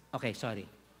 Okay, sorry.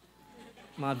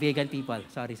 Mga vegan people,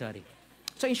 sorry.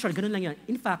 So in short, ganun lang yun.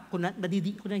 In fact, kung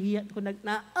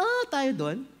tayo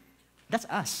doon, that's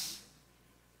us.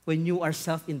 When you are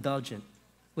self-indulgent,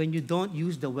 when you don't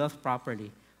use the wealth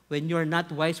properly, when you're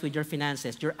not wise with your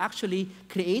finances, you're actually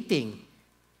creating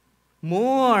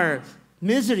more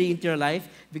misery into your life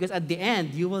because at the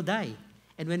end, you will die.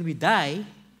 And when we die,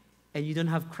 and you don't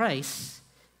have Christ,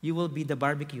 you will be the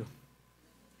barbecue.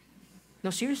 No,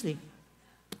 seriously.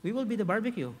 We will be the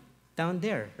barbecue down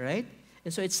there, right?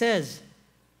 And so it says,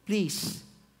 please,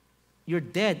 you're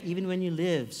dead even when you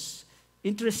live.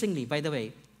 Interestingly, by the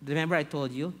way, remember I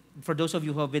told you, for those of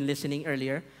you who have been listening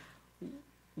earlier,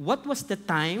 what was the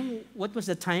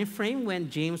time frame when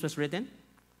James was written?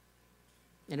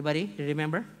 Anybody? Do you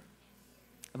remember?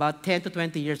 About 10 to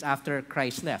 20 years after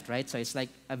Christ left, right? So it's like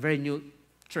a very new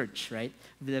church, right?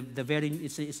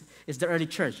 It's the early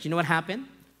church. You know what happened?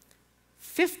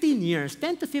 10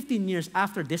 to 15 years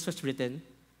after this was written,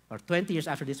 or 20 years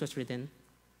after this was written,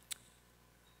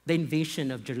 the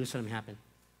invasion of Jerusalem happened.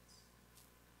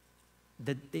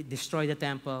 They destroyed the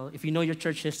temple. If you know your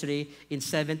church history, in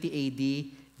 70 AD,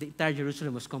 the entire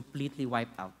Jerusalem was completely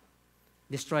wiped out,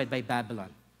 destroyed by Babylon,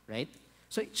 right?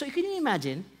 So can you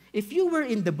imagine, if you were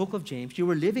in the book of James, you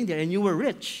were living there and you were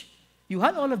rich, you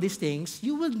had all of these things,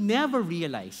 you will never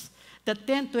realize that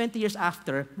 10, 20 years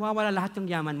after, mawawala lahat ng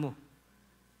yaman mo.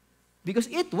 Because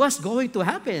it was going to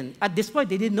happen. At this point,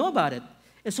 they didn't know about it.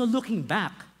 And so looking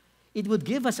back, it would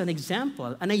give us an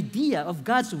example, an idea of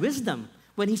God's wisdom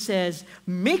when He says,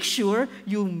 make sure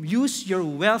you use your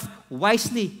wealth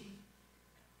wisely.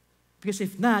 Because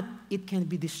if not, it can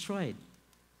be destroyed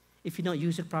if you don't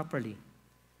use it properly.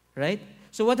 Right?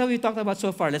 So what have we talked about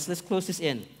so far? Let's close this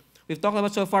in. We've talked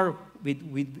about so far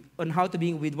on how to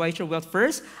be with wiser wealth.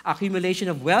 First, accumulation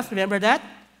of wealth. Remember that?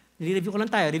 Review ko lang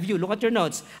tayo. Review. Look at your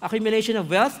notes. Accumulation of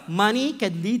wealth. Money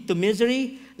can lead to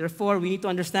misery. Therefore, we need to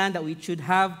understand that we should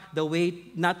have the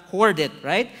weight, not hoard it,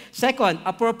 right? Second,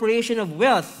 appropriation of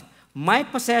wealth. My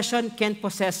possession can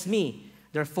possess me.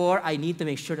 Therefore, I need to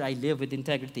make sure that I live with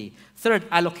integrity. Third,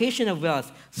 allocation of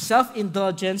wealth.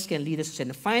 Self-indulgence can lead us to sin.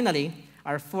 And finally,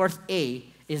 our fourth A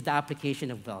is the application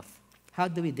of wealth. How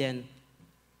do we then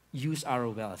use our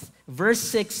wealth? Verse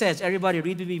 6 says, everybody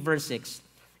read with me verse 6.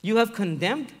 You have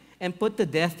condemned and put to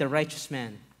death the righteous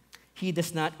man. He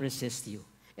does not resist you.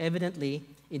 Evidently,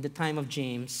 in the time of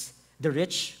James, the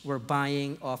rich were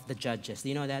buying off the judges. Do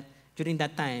you know that? During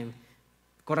that time,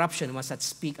 corruption was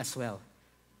at peak as well.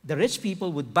 The rich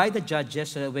people would buy the judges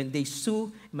so that when they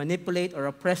sue, manipulate, or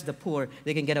oppress the poor,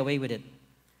 they can get away with it.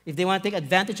 If they want to take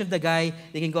advantage of the guy,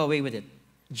 they can go away with it.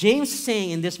 James is saying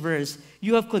in this verse,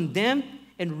 you have condemned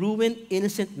and ruined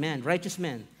innocent men, righteous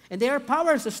men. And there are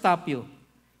powers to stop you.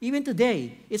 Even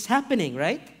today, it's happening,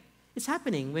 right? It's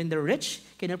happening when the rich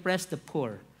can oppress the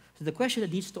poor. So the question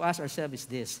that needs to ask ourselves is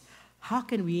this: how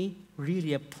can we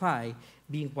really apply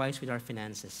being wise with our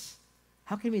finances?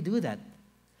 How can we do that?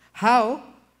 How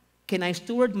can I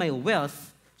steward my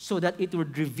wealth so that it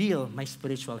would reveal my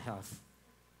spiritual health?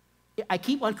 I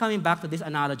keep on coming back to this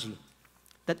analogy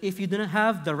that if you do not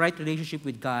have the right relationship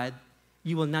with God,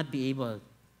 you will not be able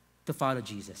to follow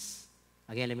Jesus.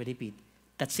 Again, let me repeat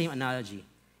that same analogy.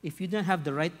 If you don't have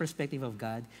the right perspective of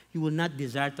God, you will not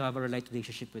desire to have a right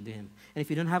relationship with Him. And if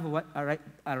you don't have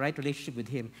a right relationship with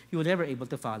Him, you will never be able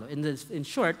to follow. In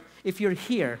short, if you're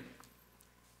here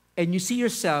and you see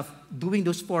yourself doing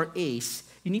those 4 A's,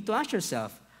 you need to ask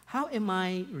yourself, how am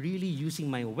I really using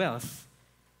my wealth?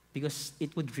 Because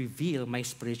it would reveal my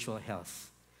spiritual health.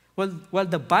 Well, while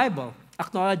the Bible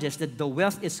acknowledges that the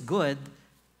wealth is good,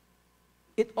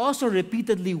 it also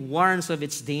repeatedly warns of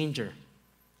its danger,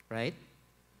 right?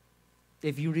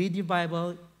 If you read your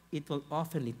Bible, it will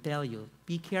often tell you,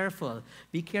 be careful.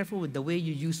 Be careful with the way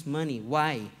you use money.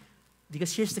 Why?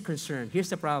 Because here's the concern, here's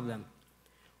the problem.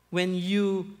 When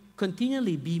you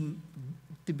continually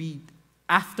be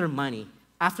after money,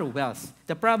 after wealth,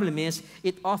 the problem is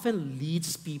it often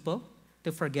leads people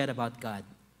to forget about God.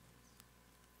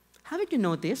 Haven't you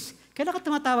noticed? Kailan ka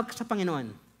tumatawag sa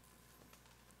Panginoon?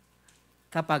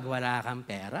 Kapag wala kang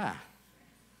pera.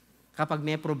 Kapag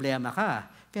may problema ka.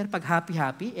 Pero pag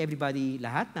happy-happy, everybody,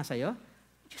 lahat nasa'yo,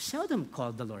 you seldom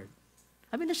call the Lord.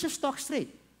 I mean, let's just talk straight,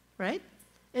 right?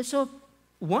 And so,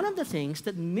 one of the things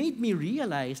that made me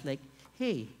realize, like,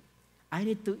 hey, I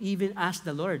need to even ask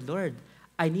the Lord, Lord,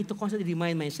 I need to constantly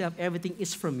remind myself everything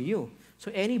is from you.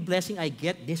 So any blessing I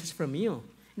get, this is from you.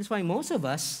 That's why most of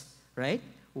us, right,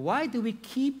 why do we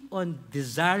keep on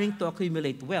desiring to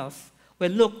accumulate wealth? Well,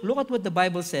 look at what the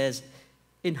Bible says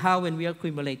in how when we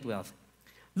accumulate wealth.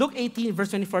 Luke 18, verse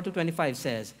 24 to 25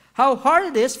 says, how hard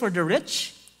it is for the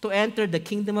rich to enter the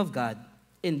kingdom of God.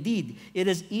 Indeed, it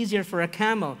is easier for a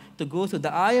camel to go through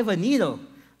the eye of a needle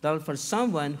than for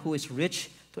someone who is rich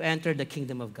to enter the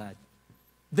kingdom of God.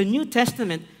 The New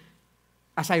Testament,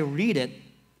 as I read it,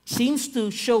 seems to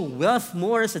show wealth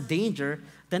more as a danger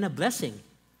than a blessing.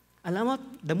 Alam mo,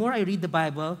 the more I read the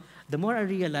Bible, the more I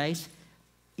realize,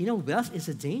 wealth is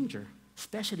a danger,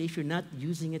 especially if you're not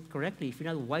using it correctly, if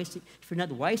you're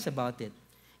not wise about it.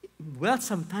 Wealth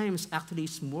sometimes actually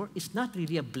is not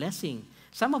really a blessing.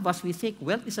 Some of us, we think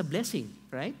wealth is a blessing,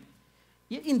 right?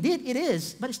 Yeah, indeed, it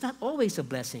is, but it's not always a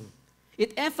blessing.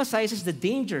 It emphasizes the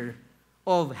danger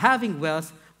of having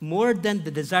wealth more than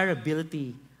the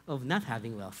desirability of not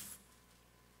having wealth.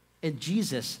 And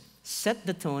Jesus set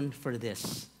the tone for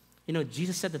this.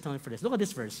 Jesus set the tone for this. Look at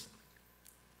this verse.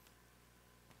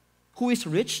 Who is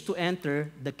rich to enter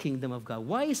the kingdom of God?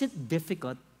 Why is it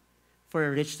difficult for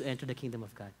a rich to enter the kingdom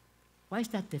of God? Why is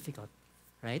that difficult,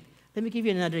 right? Let me give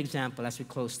you another example as we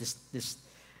close this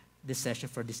session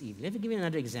for this evening. Let me give you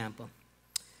another example.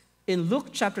 In Luke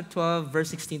chapter 12, verse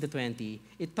 16 to 20,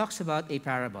 it talks about a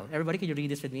parable. Everybody, can you read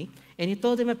this with me? And he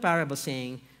told them a parable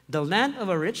saying, the land of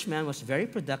a rich man was very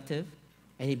productive,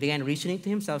 and he began reasoning to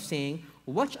himself, saying,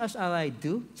 what shall I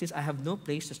do since I have no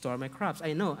place to store my crops?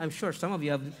 I'm sure some of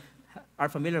you are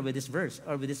familiar with this verse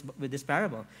or with this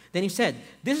parable. Then he said,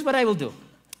 this is what I will do.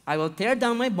 I will tear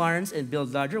down my barns and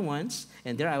build larger ones,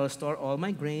 and there I will store all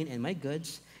my grain and my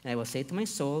goods. And I will say to my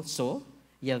soul, soul,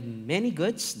 you have many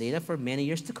goods laid up for many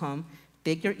years to come.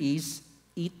 Take your ease,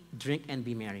 eat, drink, and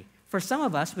be merry. For some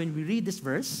of us, when we read this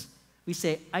verse, we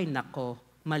say, ay nako,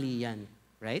 mali yan,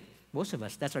 right? Most of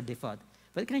us, that's our default.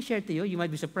 But can I share to you? You might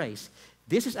be surprised.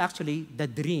 This is actually the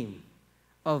dream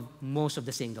of most of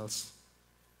the singles.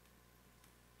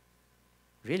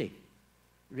 Really?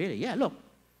 Really? Yeah, look.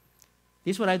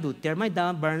 This is what I do. Tear my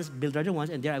down, barns, build larger ones,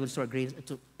 and there I will store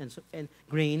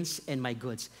grains and my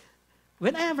goods.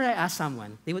 Whenever I ask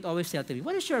someone, they would always tell to me,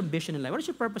 what is your ambition in life? What is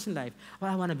your purpose in life?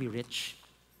 Well, I want to be rich.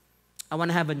 I want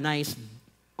to have a nice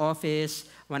office.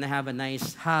 I want to have a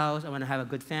nice house. I want to have a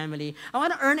good family. I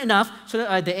want to earn enough so that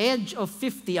at the age of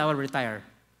 50, I will retire.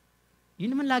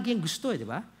 Yun naman lagi ang gusto, di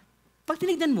ba? Pag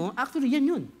tinignan mo, actually, yan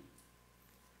yun.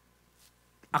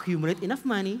 Accumulate enough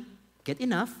money, get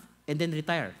enough, and then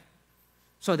retire.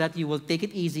 So that you will take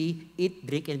it easy, eat,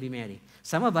 drink, and be merry.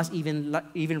 Some of us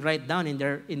even write down in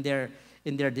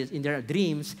their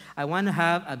dreams, I want to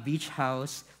have a beach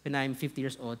house when I'm 50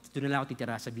 years old. Doon na lang ako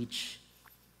titira sa beach.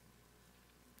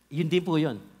 Yun din po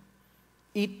yun.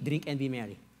 Eat, drink, and be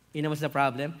merry. You know what's the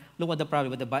problem? Look what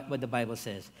the Bible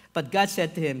says. But God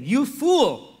said to him, you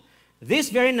fool! This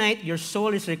very night your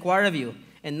soul is required of you,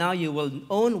 and now you will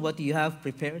own what you have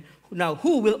prepared. Now,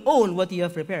 who will own what you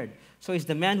have prepared? So it's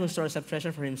the man who stores up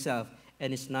treasure for himself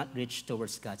and is not rich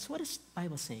towards God. So what is the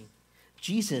Bible saying?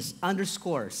 Jesus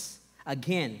underscores,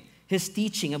 again, his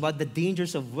teaching about the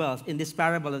dangers of wealth in this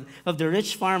parable of the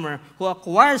rich farmer who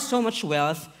acquires so much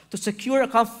wealth to secure a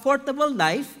comfortable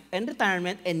life and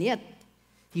retirement, and yet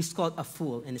he's called a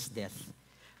fool in his death.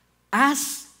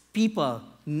 Ask people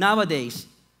nowadays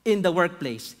in the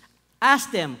workplace,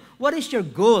 ask them, what is your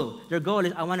goal? Their goal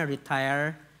is, I want to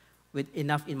retire with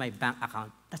enough in my bank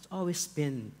account. That's always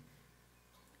been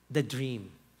the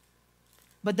dream.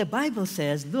 But the Bible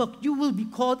says, look, you will be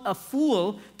called a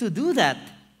fool to do that.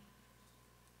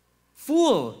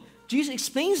 Fool. Jesus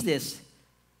explains this.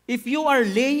 If you are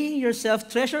laying yourself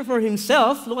treasure for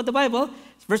himself, look at the Bible,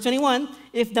 verse 21,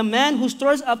 if the man who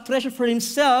stores up treasure for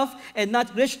himself and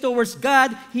not rich towards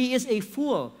God, he is a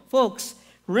fool. Folks,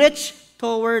 rich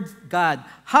toward God.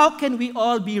 How can we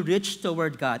all be rich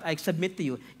toward God? I submit to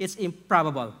you, it's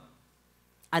improbable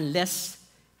unless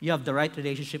you have the right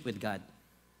relationship with God.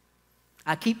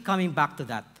 I keep coming back to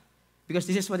that because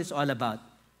this is what it's all about.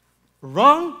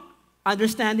 Wrong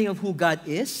understanding of who God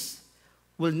is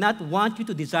will not want you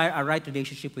to desire a right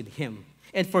relationship with him.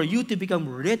 And for you to become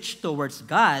rich towards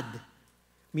God,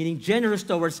 meaning generous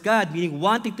towards God, meaning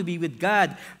wanting to be with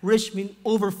God, rich meaning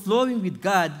overflowing with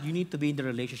God, you need to be in the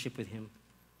relationship with him.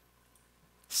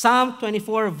 Psalm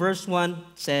 24 verse 1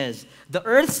 says, the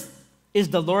earth is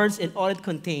the Lord's and all it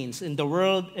contains, and the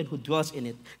world and who dwells in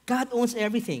it. God owns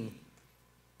everything.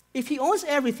 If he owns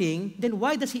everything, then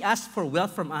why does he ask for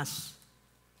wealth from us?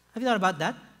 Have you thought about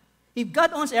that? If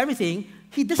God owns everything,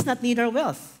 he does not need our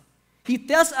wealth. He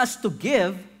tells us to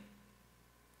give,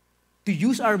 to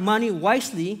use our money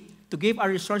wisely, to give our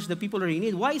resources to the people who are in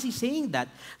need. Why is he saying that?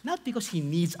 Not because he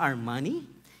needs our money.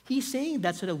 He's saying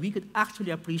that so that we could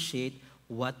actually appreciate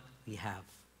what we have.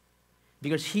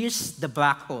 Because here's the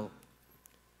black hole.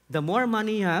 The more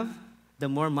money you have, the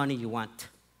more money you want.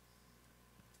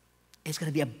 It's going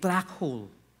to be a black hole.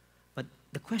 But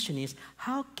the question is,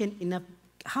 how can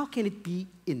it be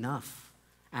enough?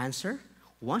 Answer,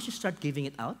 once you start giving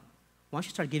it out, once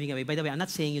you start giving away, by the way, I'm not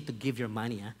saying you to give your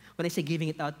money. Huh? When I say giving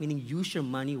it out, meaning use your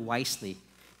money wisely.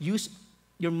 Use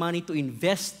your money to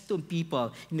invest in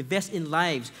people, invest in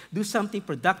lives, do something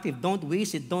productive. Don't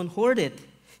waste it, don't hoard it.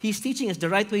 He's teaching us the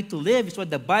right way to live. It's what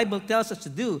the Bible tells us to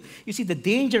do. You see, the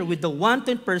danger with the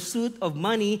wanton pursuit of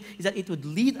money is that it would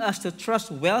lead us to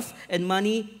trust wealth and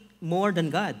money more than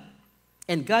God.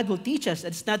 And God will teach us that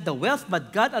it's not the wealth,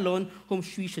 but God alone whom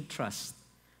we should trust.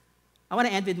 I want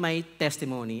to end with my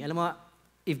testimony. Alam mo,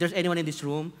 if there's anyone in this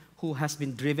room who has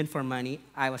been driven for money,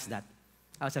 I was that.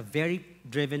 I was a very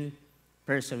driven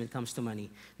person when it comes to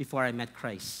money before I met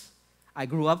Christ. I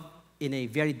grew up in a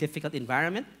very difficult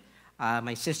environment.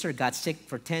 My sister got sick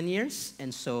for 10 years,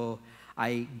 and so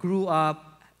I grew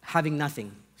up having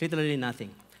nothing, literally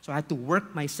nothing. So I had to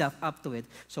work myself up to it.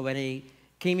 So when I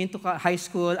came into high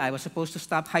school, I was supposed to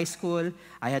stop high school.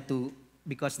 I had to,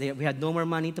 because we had no more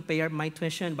money to pay my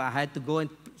tuition, but I had to go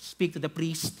and speak to the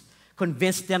priest,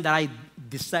 convince them that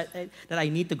I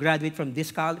need to graduate from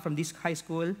this high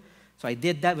school. So I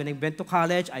did that. When I went to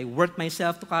college, I worked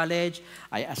myself to college.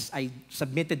 I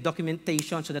submitted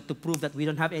documentation so that to prove that we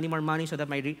don't have any more money so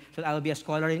that I will be a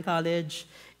scholar in college.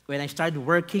 When I started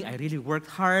working, I really worked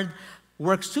hard,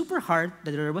 worked super hard.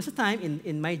 There was a time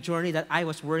in my journey that I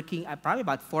was working probably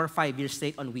about 4 or 5 years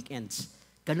straight on weekends.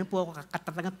 Ganun po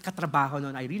ako katrabaho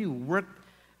noon. I really worked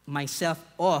myself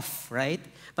off, right?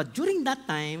 But during that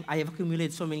time, I have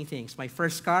accumulated so many things. My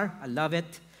first car, I love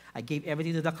it. I gave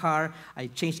everything to the car. I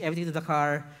changed everything to the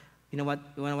car. You know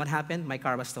what happened? My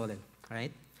car was stolen,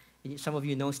 right? Some of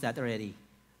you knows that already.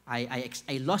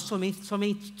 I lost so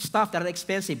many stuff that are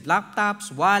expensive.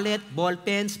 Laptops, wallet, ball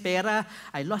pens, pera.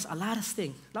 I lost a lot of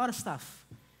things, a lot of stuff.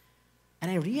 And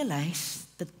I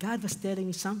realized that God was telling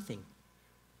me something.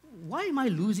 Why am I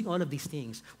losing all of these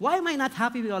things? Why am I not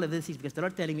happy with all of these things? Because the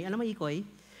Lord telling me, alam mo, Ikoy,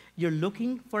 you're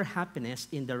looking for happiness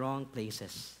in the wrong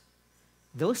places.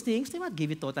 Those things, they might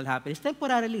give you total happiness.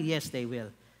 Temporarily, yes, they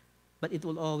will. But it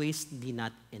will always be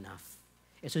not enough.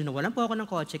 So, nawalan po ako ng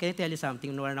kotse. Can I tell you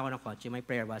something? Nawalan ako ng kotse. My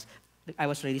prayer was, I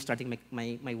was really starting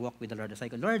my walk with the Lord. I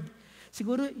go, Lord,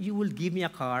 siguro you will give me a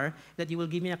car,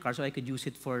 so I could use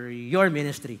it for your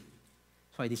ministry.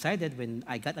 So I decided when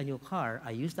I got a new car,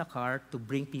 I used the car to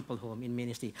bring people home in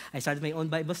ministry. I started my own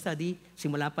Bible study,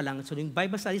 simula pa lang. So yung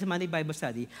Bible study, sa Monday Bible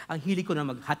study, ang hilig ko na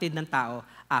maghatid ng tao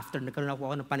after nagkaroon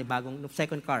ako ng panibagong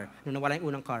second car, nung nawala yung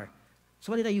unang car.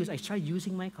 So what did I use? I started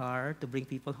using my car to bring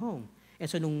people home. And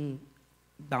so nung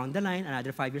down the line,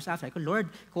 another 5 years after, I go,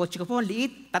 Lord, kotse ko po, ang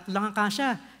liit, 3 lang ang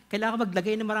kasya. Kailangan ko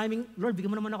maglagay ng maraming, Lord,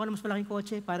 bigyan mo naman ako ng mas malaking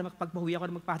kotse para magpagpahuwi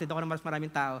ako, magpahatid ako ng mas maraming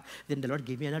tao. Then the Lord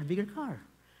gave me another bigger car.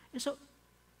 And so,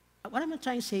 what I'm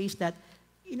trying to say is that,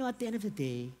 at the end of the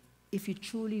day, if you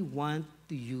truly want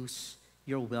to use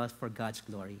your wealth for God's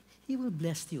glory, He will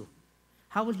bless you.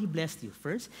 How will He bless you?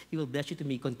 First, He will bless you to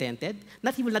be contented.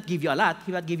 He will not give you a lot.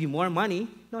 He will not give you more money.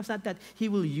 No, it's not that. He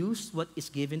will use what is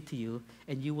given to you,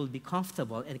 and you will be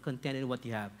comfortable and contented in what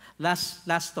you have. Last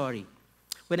story.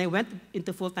 When I went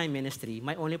into full-time ministry,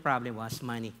 my only problem was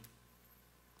money.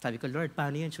 Sabi ko, Lord,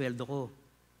 paano yan? Sweldo ko.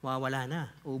 Mawawala na.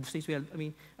 Ubus na yung sweldo. I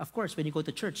mean, of course, when you go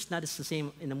to church, it's not the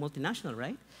same in a multinational,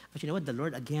 right? But you know what? The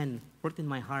Lord, again, worked in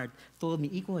my heart, told me,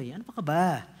 Ikoy, ano pa ka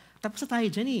ba? Tapos na tayo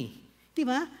dyan eh. Di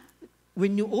ba?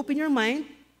 When you open your mind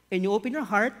and you open your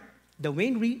heart, the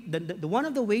one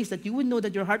of the ways that you would know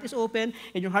that your heart is open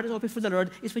and your heart is open for the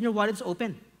Lord is when your wallet is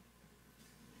open.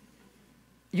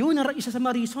 Yun ang isa sa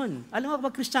mga reason. Alam mo,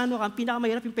 kapag Kristiyano ka, ang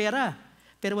pinakamahirap yung pera.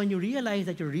 Pero when you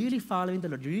realize that you're really following the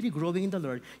Lord, you're really growing in the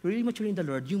Lord, you're really maturing in the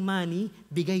Lord, yung money,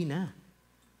 bigay na.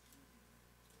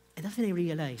 And that's when I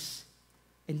realized.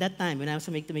 In that time, when I was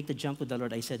to make the jump with the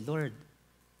Lord, I said, Lord,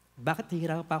 bakit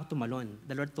nahihirapan pa ako tumalon?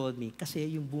 The Lord told me, kasi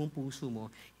yung buong puso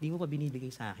mo, hindi mo pa binibigay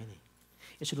sa akin eh.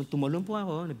 E so nung tumalon po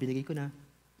ako, nabinigay ko na,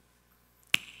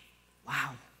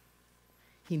 wow,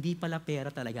 hindi pala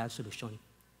pera talaga ang solusyon.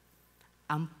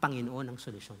 Ang Panginoon ang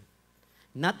solusyon.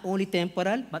 Not only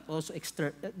temporal, but also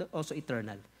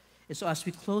eternal. And so as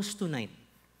we close tonight,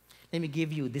 let me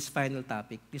give you this final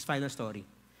topic, this final story.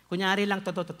 Kunyari lang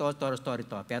totoo story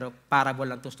to, pero parable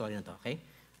lang to story na to, okay?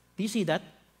 Do you see that?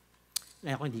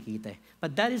 Ay, ako hindi kita eh.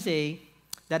 But that is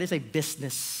a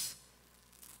business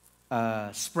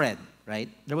spread,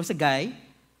 right? There was a guy,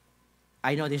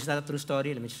 I know this is not a true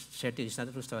story, let me share to you, it's not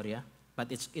a true story, but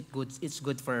it's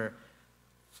good for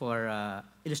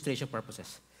illustration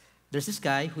purposes. There's this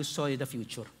guy who saw the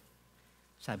future.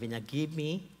 Sabi niya,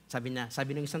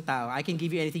 sabi ng isang tao, I can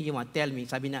give you anything you want, tell me.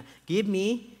 Sabi niya, give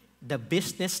me the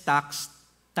business stocks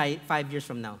 5 years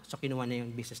from now. So kinuha niya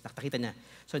yung business stock. Nakita niya.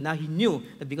 So now he knew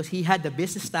that because he had the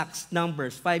business stocks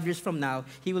numbers 5 years from now,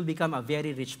 he will become a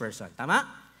very rich person. Tama?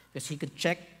 Because he could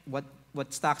check what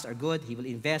stocks are good, he will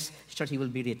invest, sure he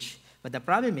will be rich. But the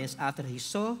problem is, after he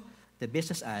saw the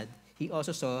business ad, he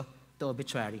also saw the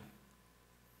obituary.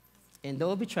 And the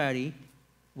obituary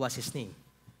was his name.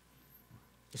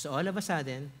 So all of a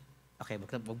sudden, okay, wag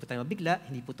po tayo mabigla,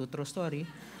 hindi po to true story.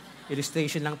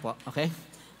 Illustration lang po, okay?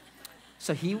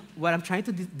 So what I'm trying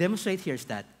to demonstrate here is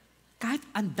that kahit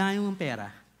ang dami mong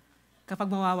pera, kapag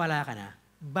mawawala ka na,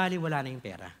 baliwala na yung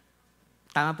pera.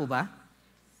 Tama po ba?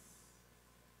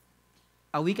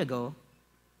 A week ago,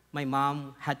 my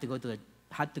mom had to go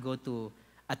to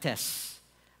a test,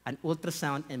 an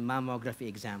ultrasound and mammography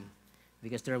exam,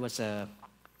 because there was a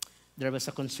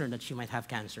concern that she might have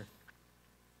cancer.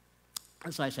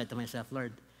 And so I said to myself,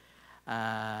 Lord,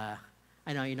 I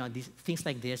know, these things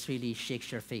like this really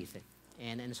shakes your faith.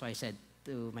 And so I said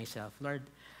to myself, Lord,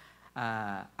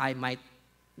 I might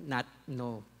not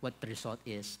know what the result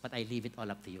is, but I leave it all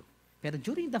up to you. Pero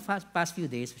during the past few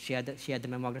days, she had the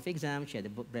mammography exam, she had the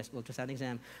breast ultrasound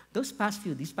exam. These past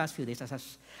few days,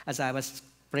 as I was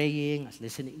praying, as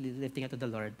lifting up to the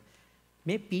Lord,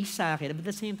 may peace sa akin. But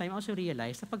at the same time, I also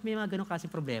realized na pag may mga ganong klaseng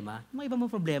problema, yung mga iba mong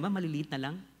problema, maliliit na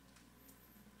lang.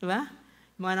 Diba?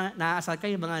 Mga naaasal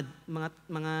kayo,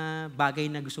 mga bagay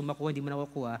na gusto makuha, hindi mo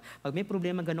nakukuha. Pag may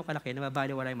problema ganong kalaki,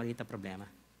 nababali wala yung maliit na problema.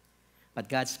 But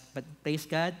praise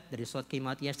God, the result came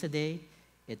out yesterday.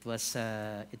 It was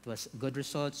a good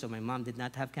result, so my mom did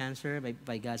not have cancer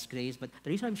by God's grace. But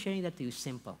the reason I'm sharing that to you is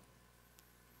simple.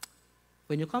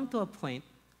 When you come to a point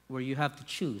where you have to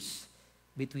choose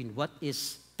between what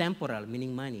is temporal,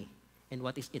 meaning money, and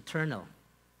what is eternal,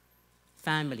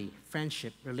 family,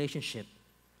 friendship, relationship,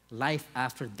 life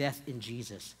after death in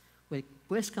Jesus, when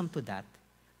quest come to that,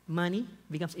 money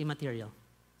becomes immaterial.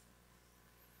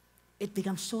 It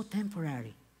becomes so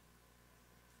temporary.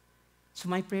 So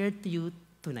my prayer to you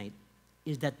tonight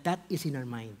is that that is in our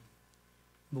mind.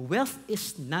 Wealth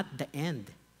is not the end.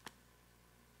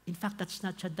 In fact,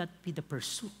 should that be the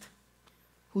pursuit.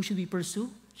 Who should we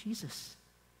pursue? Jesus,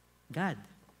 God.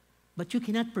 But you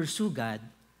cannot pursue God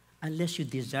unless you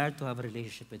desire to have a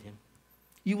relationship with Him.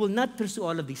 You will not pursue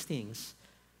all of these things.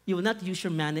 You will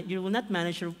not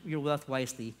manage your wealth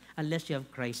wisely unless you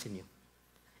have Christ in you.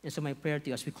 And so my prayer to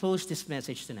you as we close this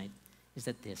message tonight is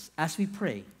that as we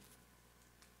pray,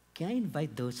 can I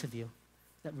invite those of you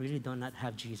that really do not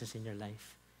have Jesus in your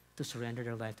life to surrender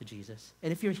their life to Jesus?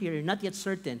 And if you're here, you're not yet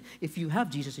certain if you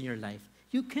have Jesus in your life,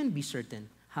 you can be certain.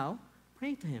 How?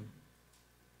 Pray to Him.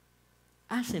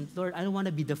 Ask Him, Lord, I don't want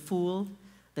to be the fool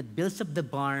that builds up the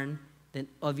barn, then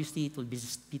obviously it will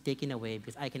be taken away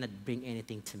because I cannot bring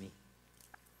anything to me.